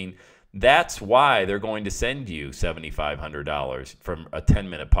pets. I mean, that's why they're going to send you $7,500 from a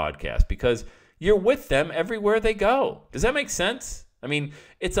 10-minute podcast, because you're with them everywhere they go. Does that make sense? I mean,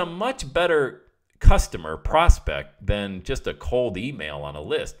 it's a much better customer prospect than just a cold email on a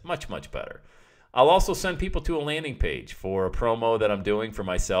list. Much, much better. I'll also send people to a landing page for a promo that I'm doing for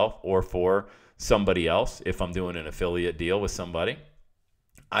myself or for somebody else if I'm doing an affiliate deal with somebody.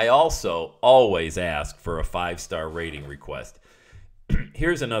 I also always ask for a 5-star rating request.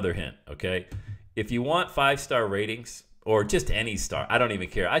 Here's another hint, okay? If you want 5-star ratings or just any star, I don't even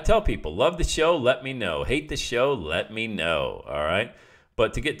care. I tell people, love the show, let me know. Hate the show, let me know, all right?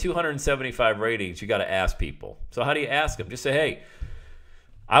 But to get 275 ratings, you got to ask people. So how do you ask them? Just say, hey,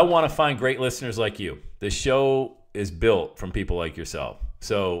 I want to find great listeners like you. The show is built from people like yourself.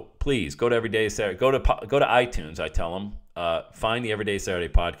 So please go to Everyday Saturday. Go to iTunes. I tell them, find the Everyday Saturday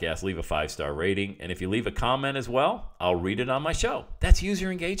podcast. Leave a 5-star rating, and if you leave a comment as well, I'll read it on my show. That's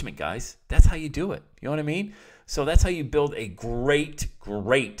user engagement, guys. That's how you do it. You know what I mean? So that's how you build a great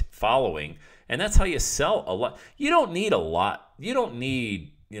following, and that's how you sell a lot. You don't need a lot. You don't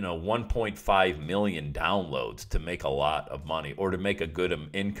need 1.5 million downloads to make a lot of money or to make a good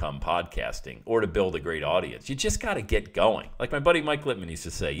income podcasting or to build a great audience. You just got to get going. Like my buddy Mike Littman used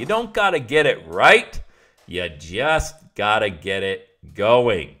to say, you don't got to get it right. You just got to get it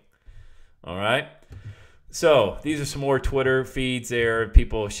going. All right? So these are some more Twitter feeds there,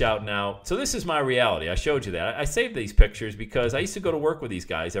 people shouting out. So this is my reality. I showed you that. I saved these pictures because I used to go to work with these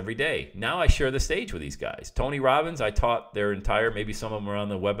guys every day. Now I share the stage with these guys. Tony Robbins, I taught their entire, maybe some of them are on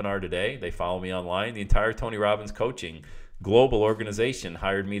the webinar today. They follow me online. The entire Tony Robbins coaching global organization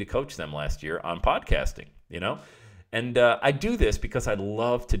hired me to coach them last year on podcasting, And I do this because I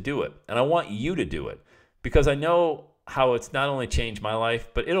love to do it. And I want you to do it because I know how it's not only changed my life,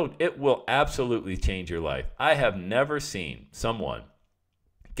 but it will absolutely change your life. I have never seen someone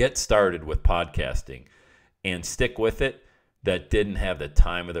get started with podcasting and stick with it that didn't have the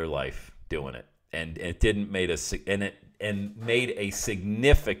time of their life doing it, and it didn't made a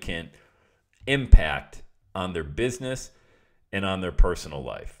significant impact on their business and on their personal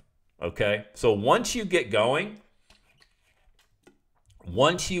life. Okay, so once you get going,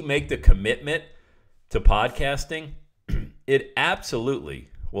 once you make the commitment to podcasting, it absolutely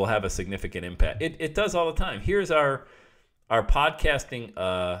will have a significant impact. It does all the time. Here's our podcasting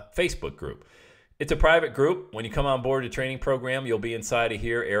Facebook group. It's a private group. When you come on board the training program, you'll be inside of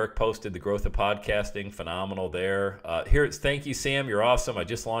here. Eric posted the growth of podcasting. Phenomenal there. Thank you, Sam. You're awesome. I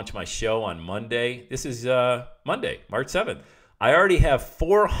just launched my show on Monday. This is Monday, March 7th. I already have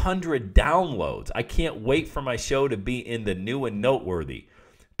 400 downloads. I can't wait for my show to be in the new and noteworthy.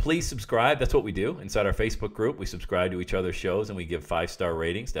 Please subscribe. That's what we do inside our Facebook group. We subscribe to each other's shows and we give 5-star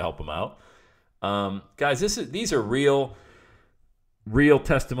ratings to help them out. Guys, these are real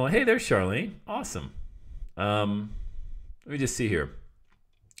testimony. Hey, there's Charlene. Awesome. Let me just see here.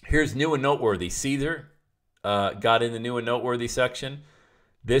 Here's new and noteworthy. Cedar got in the new and noteworthy section.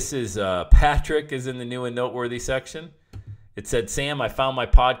 This is Patrick is in the new and noteworthy section. It said, Sam, I found my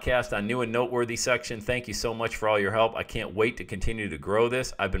podcast on new and noteworthy section. Thank you so much for all your help. I can't wait to continue to grow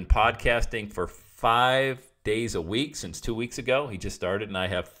this. I've been podcasting for 5 days a week since 2 weeks ago. He just started, and I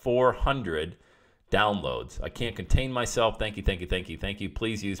have 400 downloads. I can't contain myself. Thank you, thank you, thank you, thank you.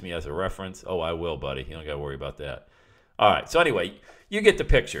 Please use me as a reference. Oh, I will, buddy. You don't got to worry about that. All right. So anyway, you get the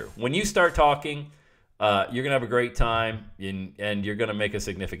picture. When you start talking, you're going to have a great time, and you're going to make a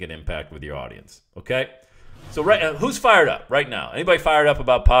significant impact with your audience. Okay? So who's fired up right now? Anybody fired up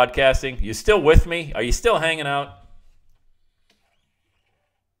about podcasting? You still with me? Are you still hanging out?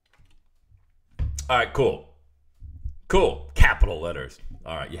 All right, cool. Cool. Capital letters.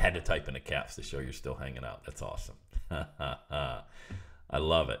 All right, you had to type in the caps to show you're still hanging out. That's awesome. I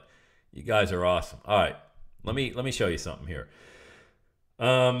love it. You guys are awesome. All right, let me show you something here.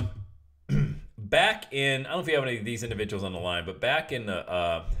 Back in, I don't know if you have any of these individuals on the line, but back in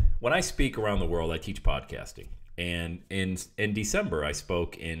the when I speak around the world, I teach podcasting. And in December, I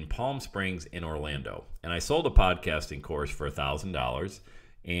spoke in Palm Springs in Orlando. And I sold a podcasting course for $1,000.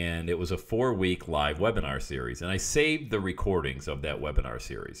 And it was a 4-week live webinar series. And I saved the recordings of that webinar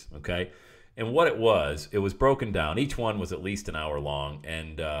series, okay? And what it was broken down. Each one was at least an hour long.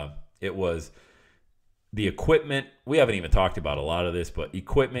 And it was the equipment, we haven't even talked about a lot of this, but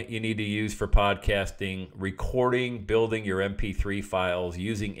equipment you need to use for podcasting, recording, building your MP3 files,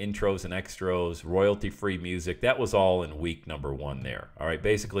 using intros and extras, royalty-free music. That was all in week number 1 there. All right,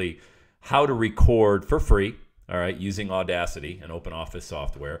 basically how to record for free, all right, using Audacity and OpenOffice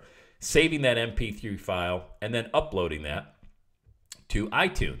software, saving that MP3 file, and then uploading that to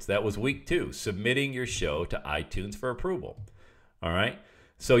iTunes. That was week 2, submitting your show to iTunes for approval. All right.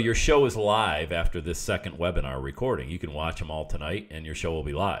 So your show is live after this second webinar recording. You can watch them all tonight, and your show will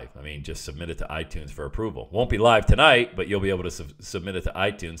be live. I mean, just submit it to iTunes for approval. Won't be live tonight, but you'll be able to submit it to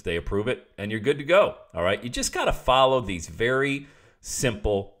iTunes. They approve it, and you're good to go. All right? You just got to follow these very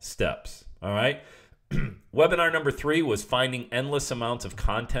simple steps. All right? Webinar number 3 was finding endless amounts of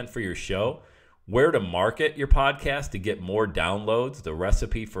content for your show, where to market your podcast to get more downloads, the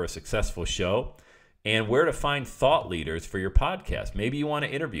recipe for a successful show, and where to find thought leaders for your podcast. Maybe you want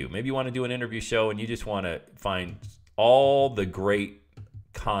to interview. Maybe you want to do an interview show and you just want to find all the great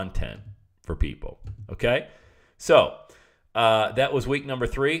content for people. Okay? So that was week number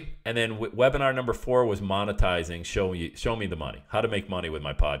 3. And then webinar number 4 was monetizing, show me the money, how to make money with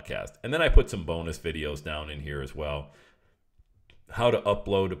my podcast. And then I put some bonus videos down in here as well. How to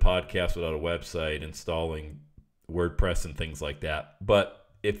upload a podcast without a website, installing WordPress and things like that. But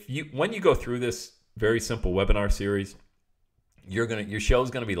when you go through this very simple webinar series, your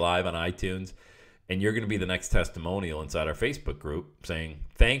show's going to be live on iTunes, and you're going to be the next testimonial inside our Facebook group saying,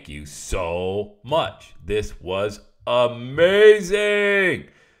 thank you so much. This was amazing.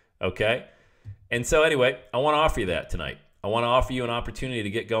 Okay? And so anyway, I want to offer you that tonight. I want to offer you an opportunity to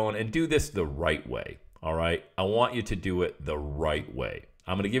get going and do this the right way. All right? I want you to do it the right way.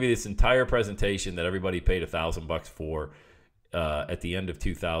 I'm going to give you this entire presentation that everybody paid $1,000 for. At the end of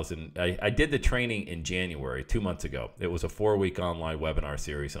 2000, I did the training in January, 2 months ago. It was a 4-week online webinar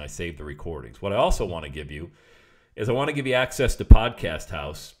series, and I saved the recordings. What I also want to give you is I want to give you access to Podcast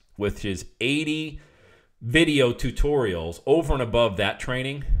House, which is 80 video tutorials over and above that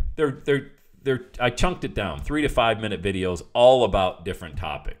training. I chunked it down, 3 to 5 minute videos, all about different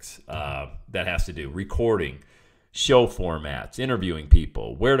topics that has to do recording, show formats, interviewing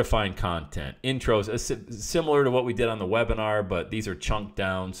people, where to find content, intros, similar to what we did on the webinar, but these are chunked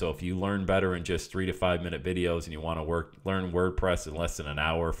down. So if you learn better in just 3 to 5 minute videos and you want to learn WordPress in less than an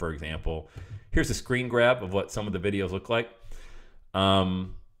hour, for example, here's a screen grab of what some of the videos look like.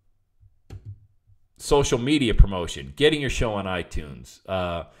 Social media promotion, getting your show on iTunes.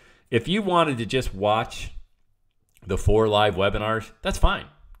 If you wanted to just watch the 4 live webinars, that's fine.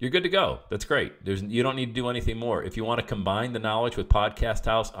 You're good to go. That's great. You don't need to do anything more. If you want to combine the knowledge with Podcast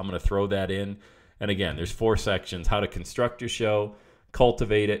House, I'm going to throw that in. And again, there's 4 sections: how to construct your show,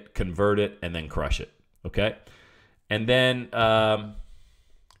 cultivate it, convert it, and then crush it. Okay? And then I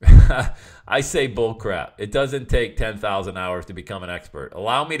say bull crap. It doesn't take 10,000 hours to become an expert.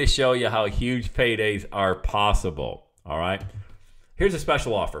 Allow me to show you how huge paydays are possible. All right? Here's a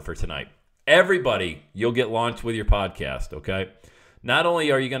special offer for tonight. Everybody, you'll get launched with your podcast, okay? Not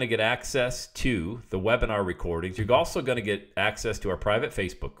only are you going to get access to the webinar recordings, you're also going to get access to our private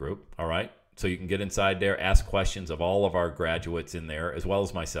Facebook group, all right? So you can get inside there, ask questions of all of our graduates in there, as well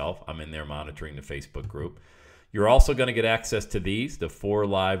as myself. I'm in there monitoring the Facebook group. You're also going to get access to the 4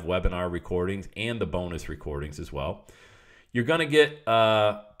 live webinar recordings and the bonus recordings as well. You're going to get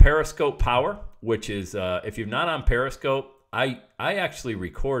Periscope Power, which is, if you're not on Periscope, I actually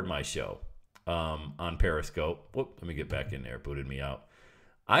record my show on Periscope. Whoop, let me get back in there. It booted me out.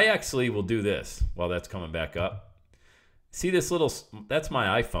 I actually will do this while that's coming back up. See this that's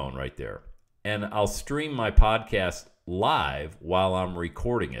my iPhone right there. And I'll stream my podcast live while I'm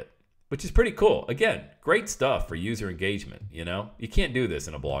recording it, which is pretty cool. Again, great stuff for user engagement, you know? You can't do this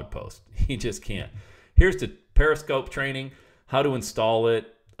in a blog post. You just can't. Here's the Periscope training, how to install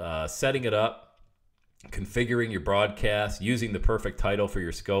it, setting it up, configuring your broadcast, using the perfect title for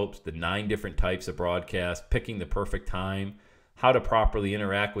your scopes, the 9 different types of broadcast, picking the perfect time, how to properly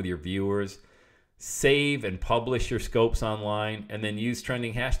interact with your viewers, save and publish your scopes online, and then use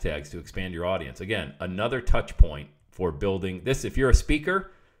trending hashtags to expand your audience. Again, another touch point for building this. If you're a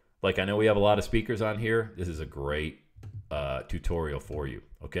speaker, like I know we have a lot of speakers on here, this is a great tutorial for you,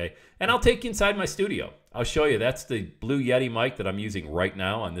 okay? And I'll take you inside my studio. I'll show you. That's the Blue Yeti mic that I'm using right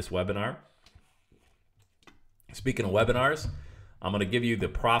now on this webinar. Speaking of webinars, I'm going to give you the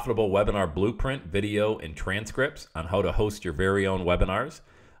Profitable Webinar Blueprint video and transcripts on how to host your very own webinars.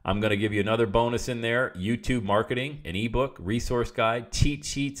 I'm going to give you another bonus in there: YouTube marketing, an ebook, resource guide, cheat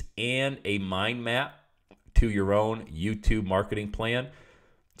sheets, and a mind map to your own YouTube marketing plan.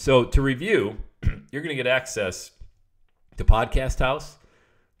 So to review, you're going to get access to Podcast House,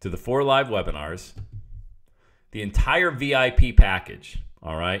 to the 4 live webinars, the entire VIP package.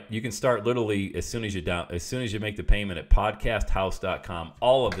 All right, you can start literally as soon as you make the payment at podcasthouse.com.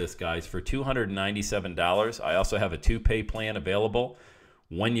 All of this, guys, for $297. I also have a 2-pay plan available.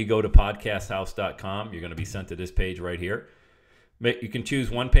 When you go to podcasthouse.com, you're going to be sent to this page right here. You can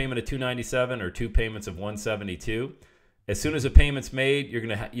choose one payment of $297 or 2 payments of $172. As soon as a payment's made, you're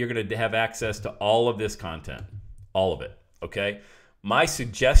gonna have access to all of this content, all of it. Okay. My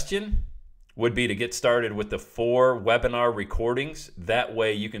suggestion would be to get started with the 4 webinar recordings. That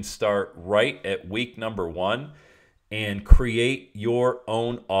way you can start right at week number 1 and create your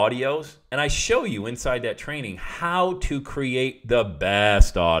own audios. And I show you inside that training how to create the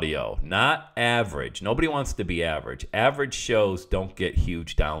best audio, not average. Nobody wants to be average. Average shows don't get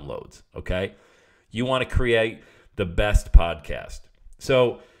huge downloads, okay? You want to create the best podcast.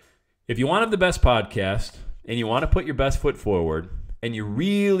 So if you want to have the best podcast and you want to put your best foot forward, and you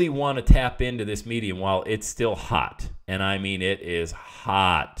really want to tap into this medium while it's still hot, and I mean it is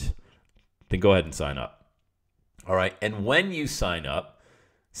hot, then go ahead and sign up. All right, and when you sign up,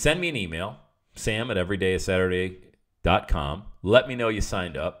 send me an email, sam@everydayissaturday.com. Let me know you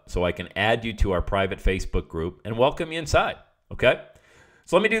signed up so I can add you to our private Facebook group and welcome you inside, okay?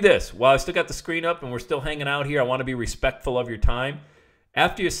 So let me do this. While I still got the screen up and we're still hanging out here, I want to be respectful of your time.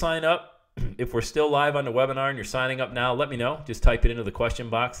 After you sign up, if we're still live on the webinar and you're signing up now, let me know. Just type it into the question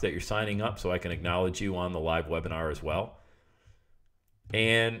box that you're signing up so I can acknowledge you on the live webinar as well.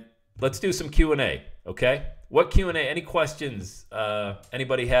 And let's do some Q&A, okay? What Q&A? Any questions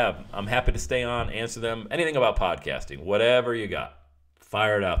anybody have? I'm happy to stay on, answer them. Anything about podcasting, whatever you got.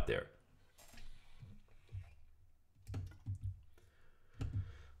 Fire it out there.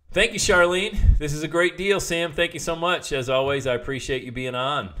 Thank you, Charlene. This is a great deal, Sam. Thank you so much. As always, I appreciate you being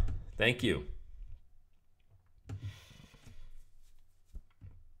on. Thank you.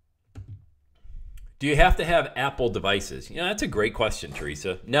 Do you have to have Apple devices? You know, that's a great question,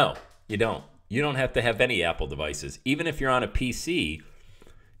 Teresa. No, you don't. You don't have to have any Apple devices. Even if you're on a PC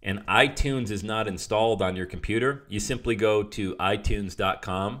and iTunes is not installed on your computer, you simply go to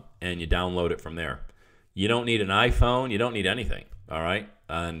itunes.com and you download it from there. You don't need an iPhone. You don't need anything, all right?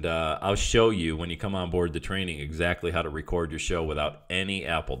 And I'll show you when you come on board the training exactly how to record your show without any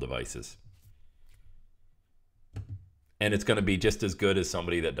Apple devices. And it's going to be just as good as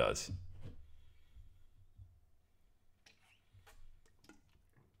somebody that does.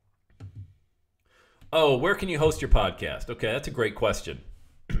 Oh, where can you host your podcast? Okay, that's a great question.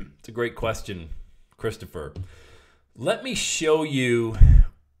 It's a great question, Christopher. Let me show you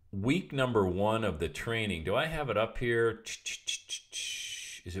week number 1 of the training. Do I have it up here?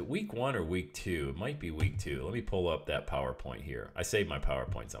 Is it week 1 or week 2? It might be week 2. Let me pull up that PowerPoint here. I saved my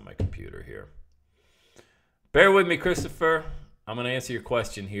PowerPoints on my computer here. Bear with me, Christopher. I'm going to answer your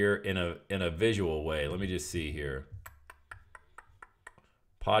question here in a visual way. Let me just see here.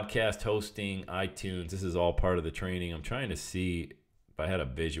 Podcast hosting, iTunes. This is all part of the training. I'm trying to see if I had a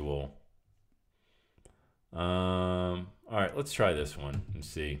visual. All right, let's try this one and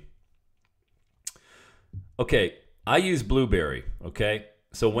see. Okay, I use Blueberry, okay?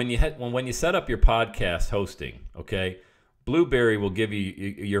 So when you set up your podcast hosting, okay, Blueberry will give you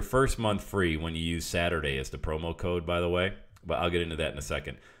your first month free when you use Saturday as the promo code, by the way. But I'll get into that in a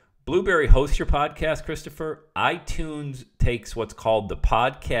second. Blueberry hosts your podcast, Christopher. iTunes takes what's called the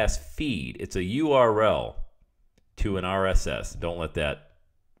podcast feed. It's a URL to an RSS. Don't let that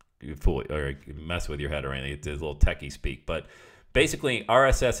fool or mess with your head or anything. It's a little techie speak. But basically,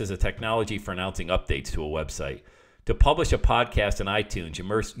 RSS is a technology for announcing updates to a website. To publish a podcast in iTunes,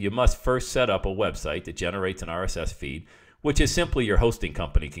 you must first set up a website that generates an RSS feed, which is simply your hosting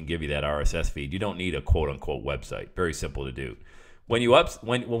company can give you that RSS feed. You don't need a quote-unquote website. Very simple to do. When you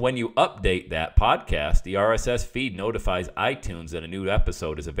update that podcast, the RSS feed notifies iTunes that a new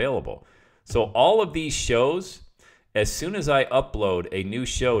episode is available. So all of these shows, as soon as I upload a new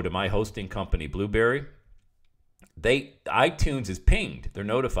show to my hosting company, Blueberry, iTunes is pinged. They're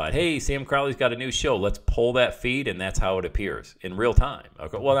notified. Hey, Sam Crowley's got a new show. Let's pull that feed, and that's how it appears in real time.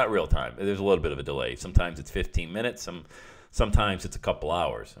 Okay. Well, not real time. There's a little bit of a delay. Sometimes it's 15 minutes. Sometimes it's a couple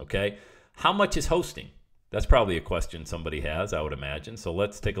hours. Okay. How much is hosting? That's probably a question somebody has, I would imagine. So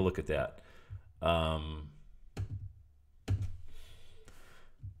let's take a look at that.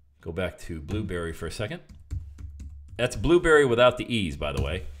 Go back to Blueberry for a second. That's Blueberry without the E's, by the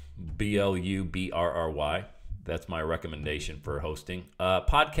way. Blueberry. That's my recommendation for hosting.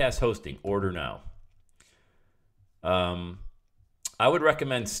 Podcast hosting, order now. I would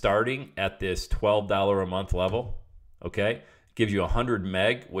recommend starting at this $12 a month level. Okay, gives you 100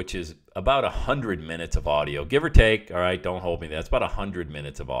 meg, which is about 100 minutes of audio, give or take. All right, don't hold me there. It's about 100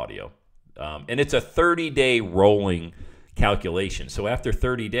 minutes of audio. And it's a 30-day rolling calculation. So after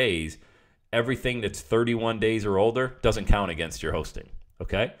 30 days, everything that's 31 days or older doesn't count against your hosting,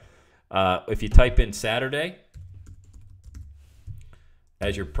 okay? If you type in Saturday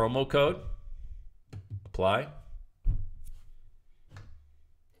as your promo code, apply.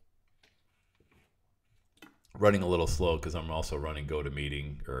 Running a little slow because I'm also running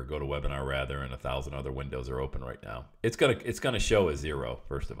GoToMeeting or GoToWebinar rather, and 1,000 other windows are open right now. It's gonna show a 0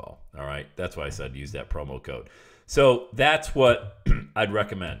 first of all. All right, that's why I said use that promo code. So that's what I'd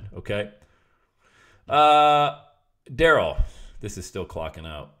recommend. Okay, Daryl, this is still clocking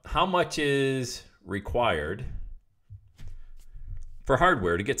out. How much is required for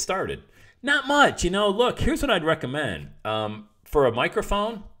hardware to get started? Not much. Look, here's what I'd recommend. For a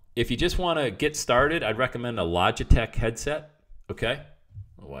microphone, if you just want to get started, I'd recommend a Logitech headset. Okay? I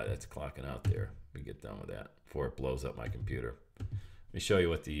don't know why that's clocking out there. Let me get done with that before it blows up my computer. Let me show you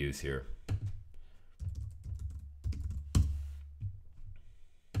what to use here.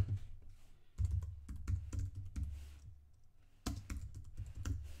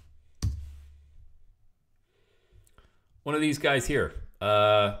 One of these guys here,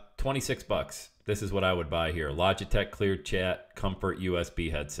 26 bucks. This is what I would buy here. Logitech Clear Chat Comfort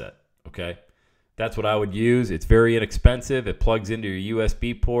USB headset, okay? That's what I would use. It's very inexpensive. It plugs into your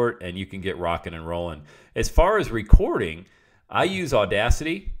USB port, and you can get rocking and rolling. As far as recording, I use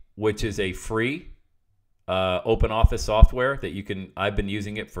Audacity, which is a free open office software that I've been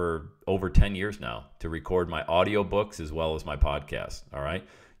using it for over 10 years now to record my audiobooks as well as my podcast, all right?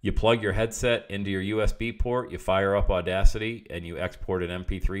 You plug your headset into your USB port, you fire up Audacity, and you export an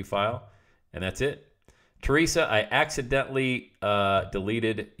MP3 file. And that's it. Teresa, I accidentally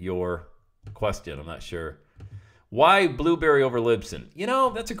deleted your question. I'm not sure. Why Blueberry over Libsyn?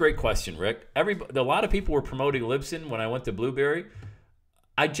 That's a great question, Rick. A lot of people were promoting Libsyn when I went to Blueberry.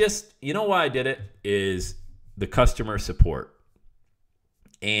 Why I did it is the customer support.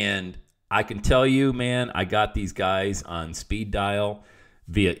 And I can tell you, man, I got these guys on speed dial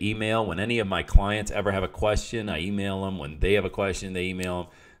via email. When any of my clients ever have a question, I email them. When they have a question, they email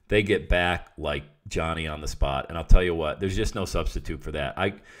them. They get back like Johnny on the spot. And I'll tell you what, there's just no substitute for that.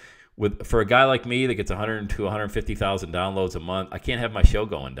 For a guy like me that gets 100 to 150,000 downloads a month, I can't have my show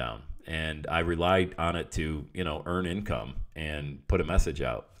going down. And I relied on it to, earn income and put a message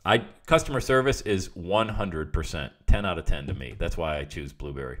out. Customer service is 100%, 10 out of 10 to me. That's why I choose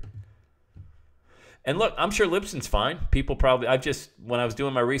Blueberry. And look, I'm sure Libsyn's fine. People probably, when I was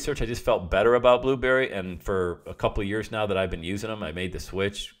doing my research, I just felt better about Blueberry. And for a couple of years now that I've been using them, I made the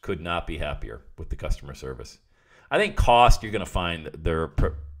switch. Could not be happier with the customer service. I think cost, you're going to find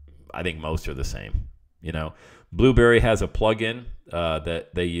I think most are the same. Blueberry has a plugin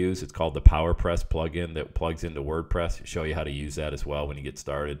that they use. It's called the PowerPress plugin that plugs into WordPress. I'll show you how to use that as well when you get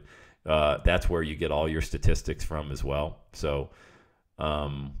started. That's where you get all your statistics from as well. So,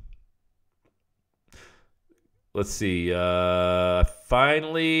 let's see.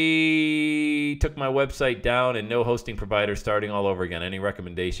 Finally took my website down and no hosting provider, starting all over again. Any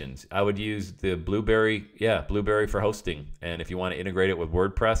recommendations? I would use the Blueberry. Yeah, Blueberry for hosting. And if you want to integrate it with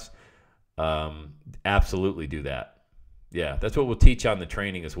WordPress, absolutely do that. Yeah, that's what we'll teach on the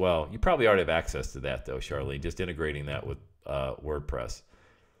training as well. You probably already have access to that, though, Charlene, just integrating that with WordPress.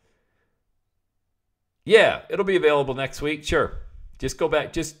 Yeah, it'll be available next week. Sure. Just go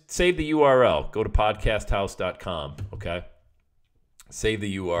back, just save the URL. Go to podcasthouse.com, okay? Save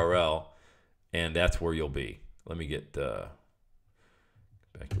the URL, and that's where you'll be. Let me get back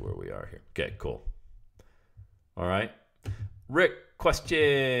to where we are here. Okay, cool. All right. Rick,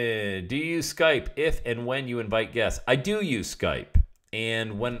 question. Do you use Skype if and when you invite guests? I do use Skype.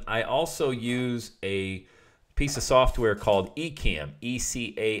 And when I also use a piece of software called Ecamm,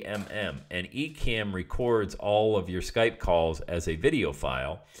 E-C-A-M-M. And Ecamm records all of your Skype calls as a video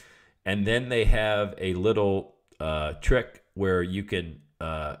file. And then they have a little trick where you can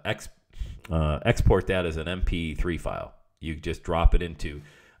export that as an MP3 file. You just drop it into,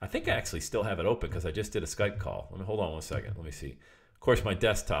 I think I actually still have it open because I just did a Skype call. Let me hold on one second. Let me see. Of course, my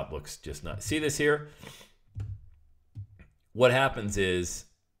desktop looks just nuts. See this here? What happens is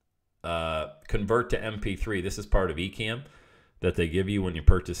convert to MP3. This is part of Ecamm that they give you when you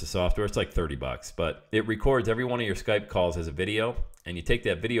purchase the software. It's like $30, but it records every one of your Skype calls as a video, and you take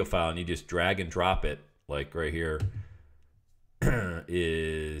that video file and you just drag and drop it, like right here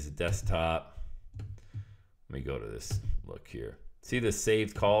is desktop. Let me go to this. Look here. See the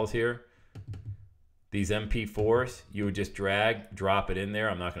saved calls here? These MP4s, you would just drag, drop it in there.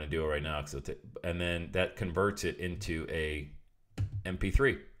 I'm not going to do it right now, and then that converts it into a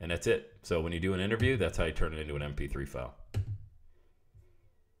MP3, and that's it. So when you do an interview, that's how you turn it into an MP3 file.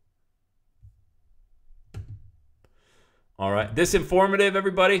 All right. This informative,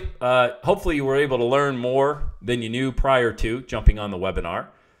 everybody. Hopefully you were able to learn more than you knew prior to jumping on the webinar.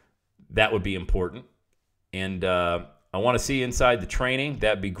 That would be important. And I want to see you inside the training.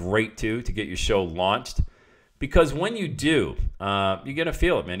 That'd be great, too, to get your show launched. Because when you do, you're going to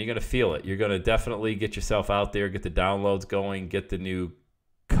feel it, man. You're going to feel it. You're going to definitely get yourself out there, get the downloads going, get the new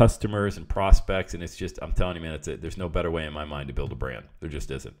customers and prospects. And it's just, I'm telling you, man, there's no better way in my mind to build a brand. There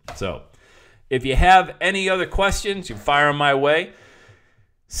just isn't. So if you have any other questions, you fire them my way.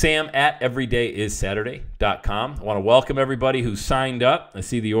 Sam@everydayissaturday.com. I want to welcome everybody who signed up. I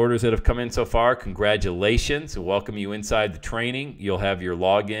see the orders that have come in so far. Congratulations. I welcome you inside the training. You'll have your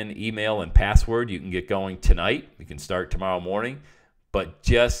login, email, and password. You can get going tonight. You can start tomorrow morning. But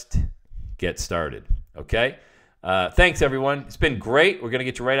just get started, okay? Thanks, everyone. It's been great. We're going to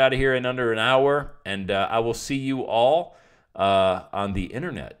get you right out of here in under an hour. And I will see you all on the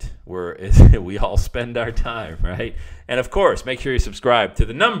internet, where we all spend our time, right? And of course, make sure you subscribe to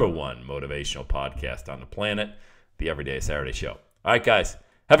the #1 motivational podcast on the planet, the Everyday Saturday Show. All right, guys,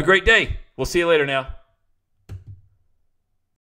 have a great day. We'll see you later now.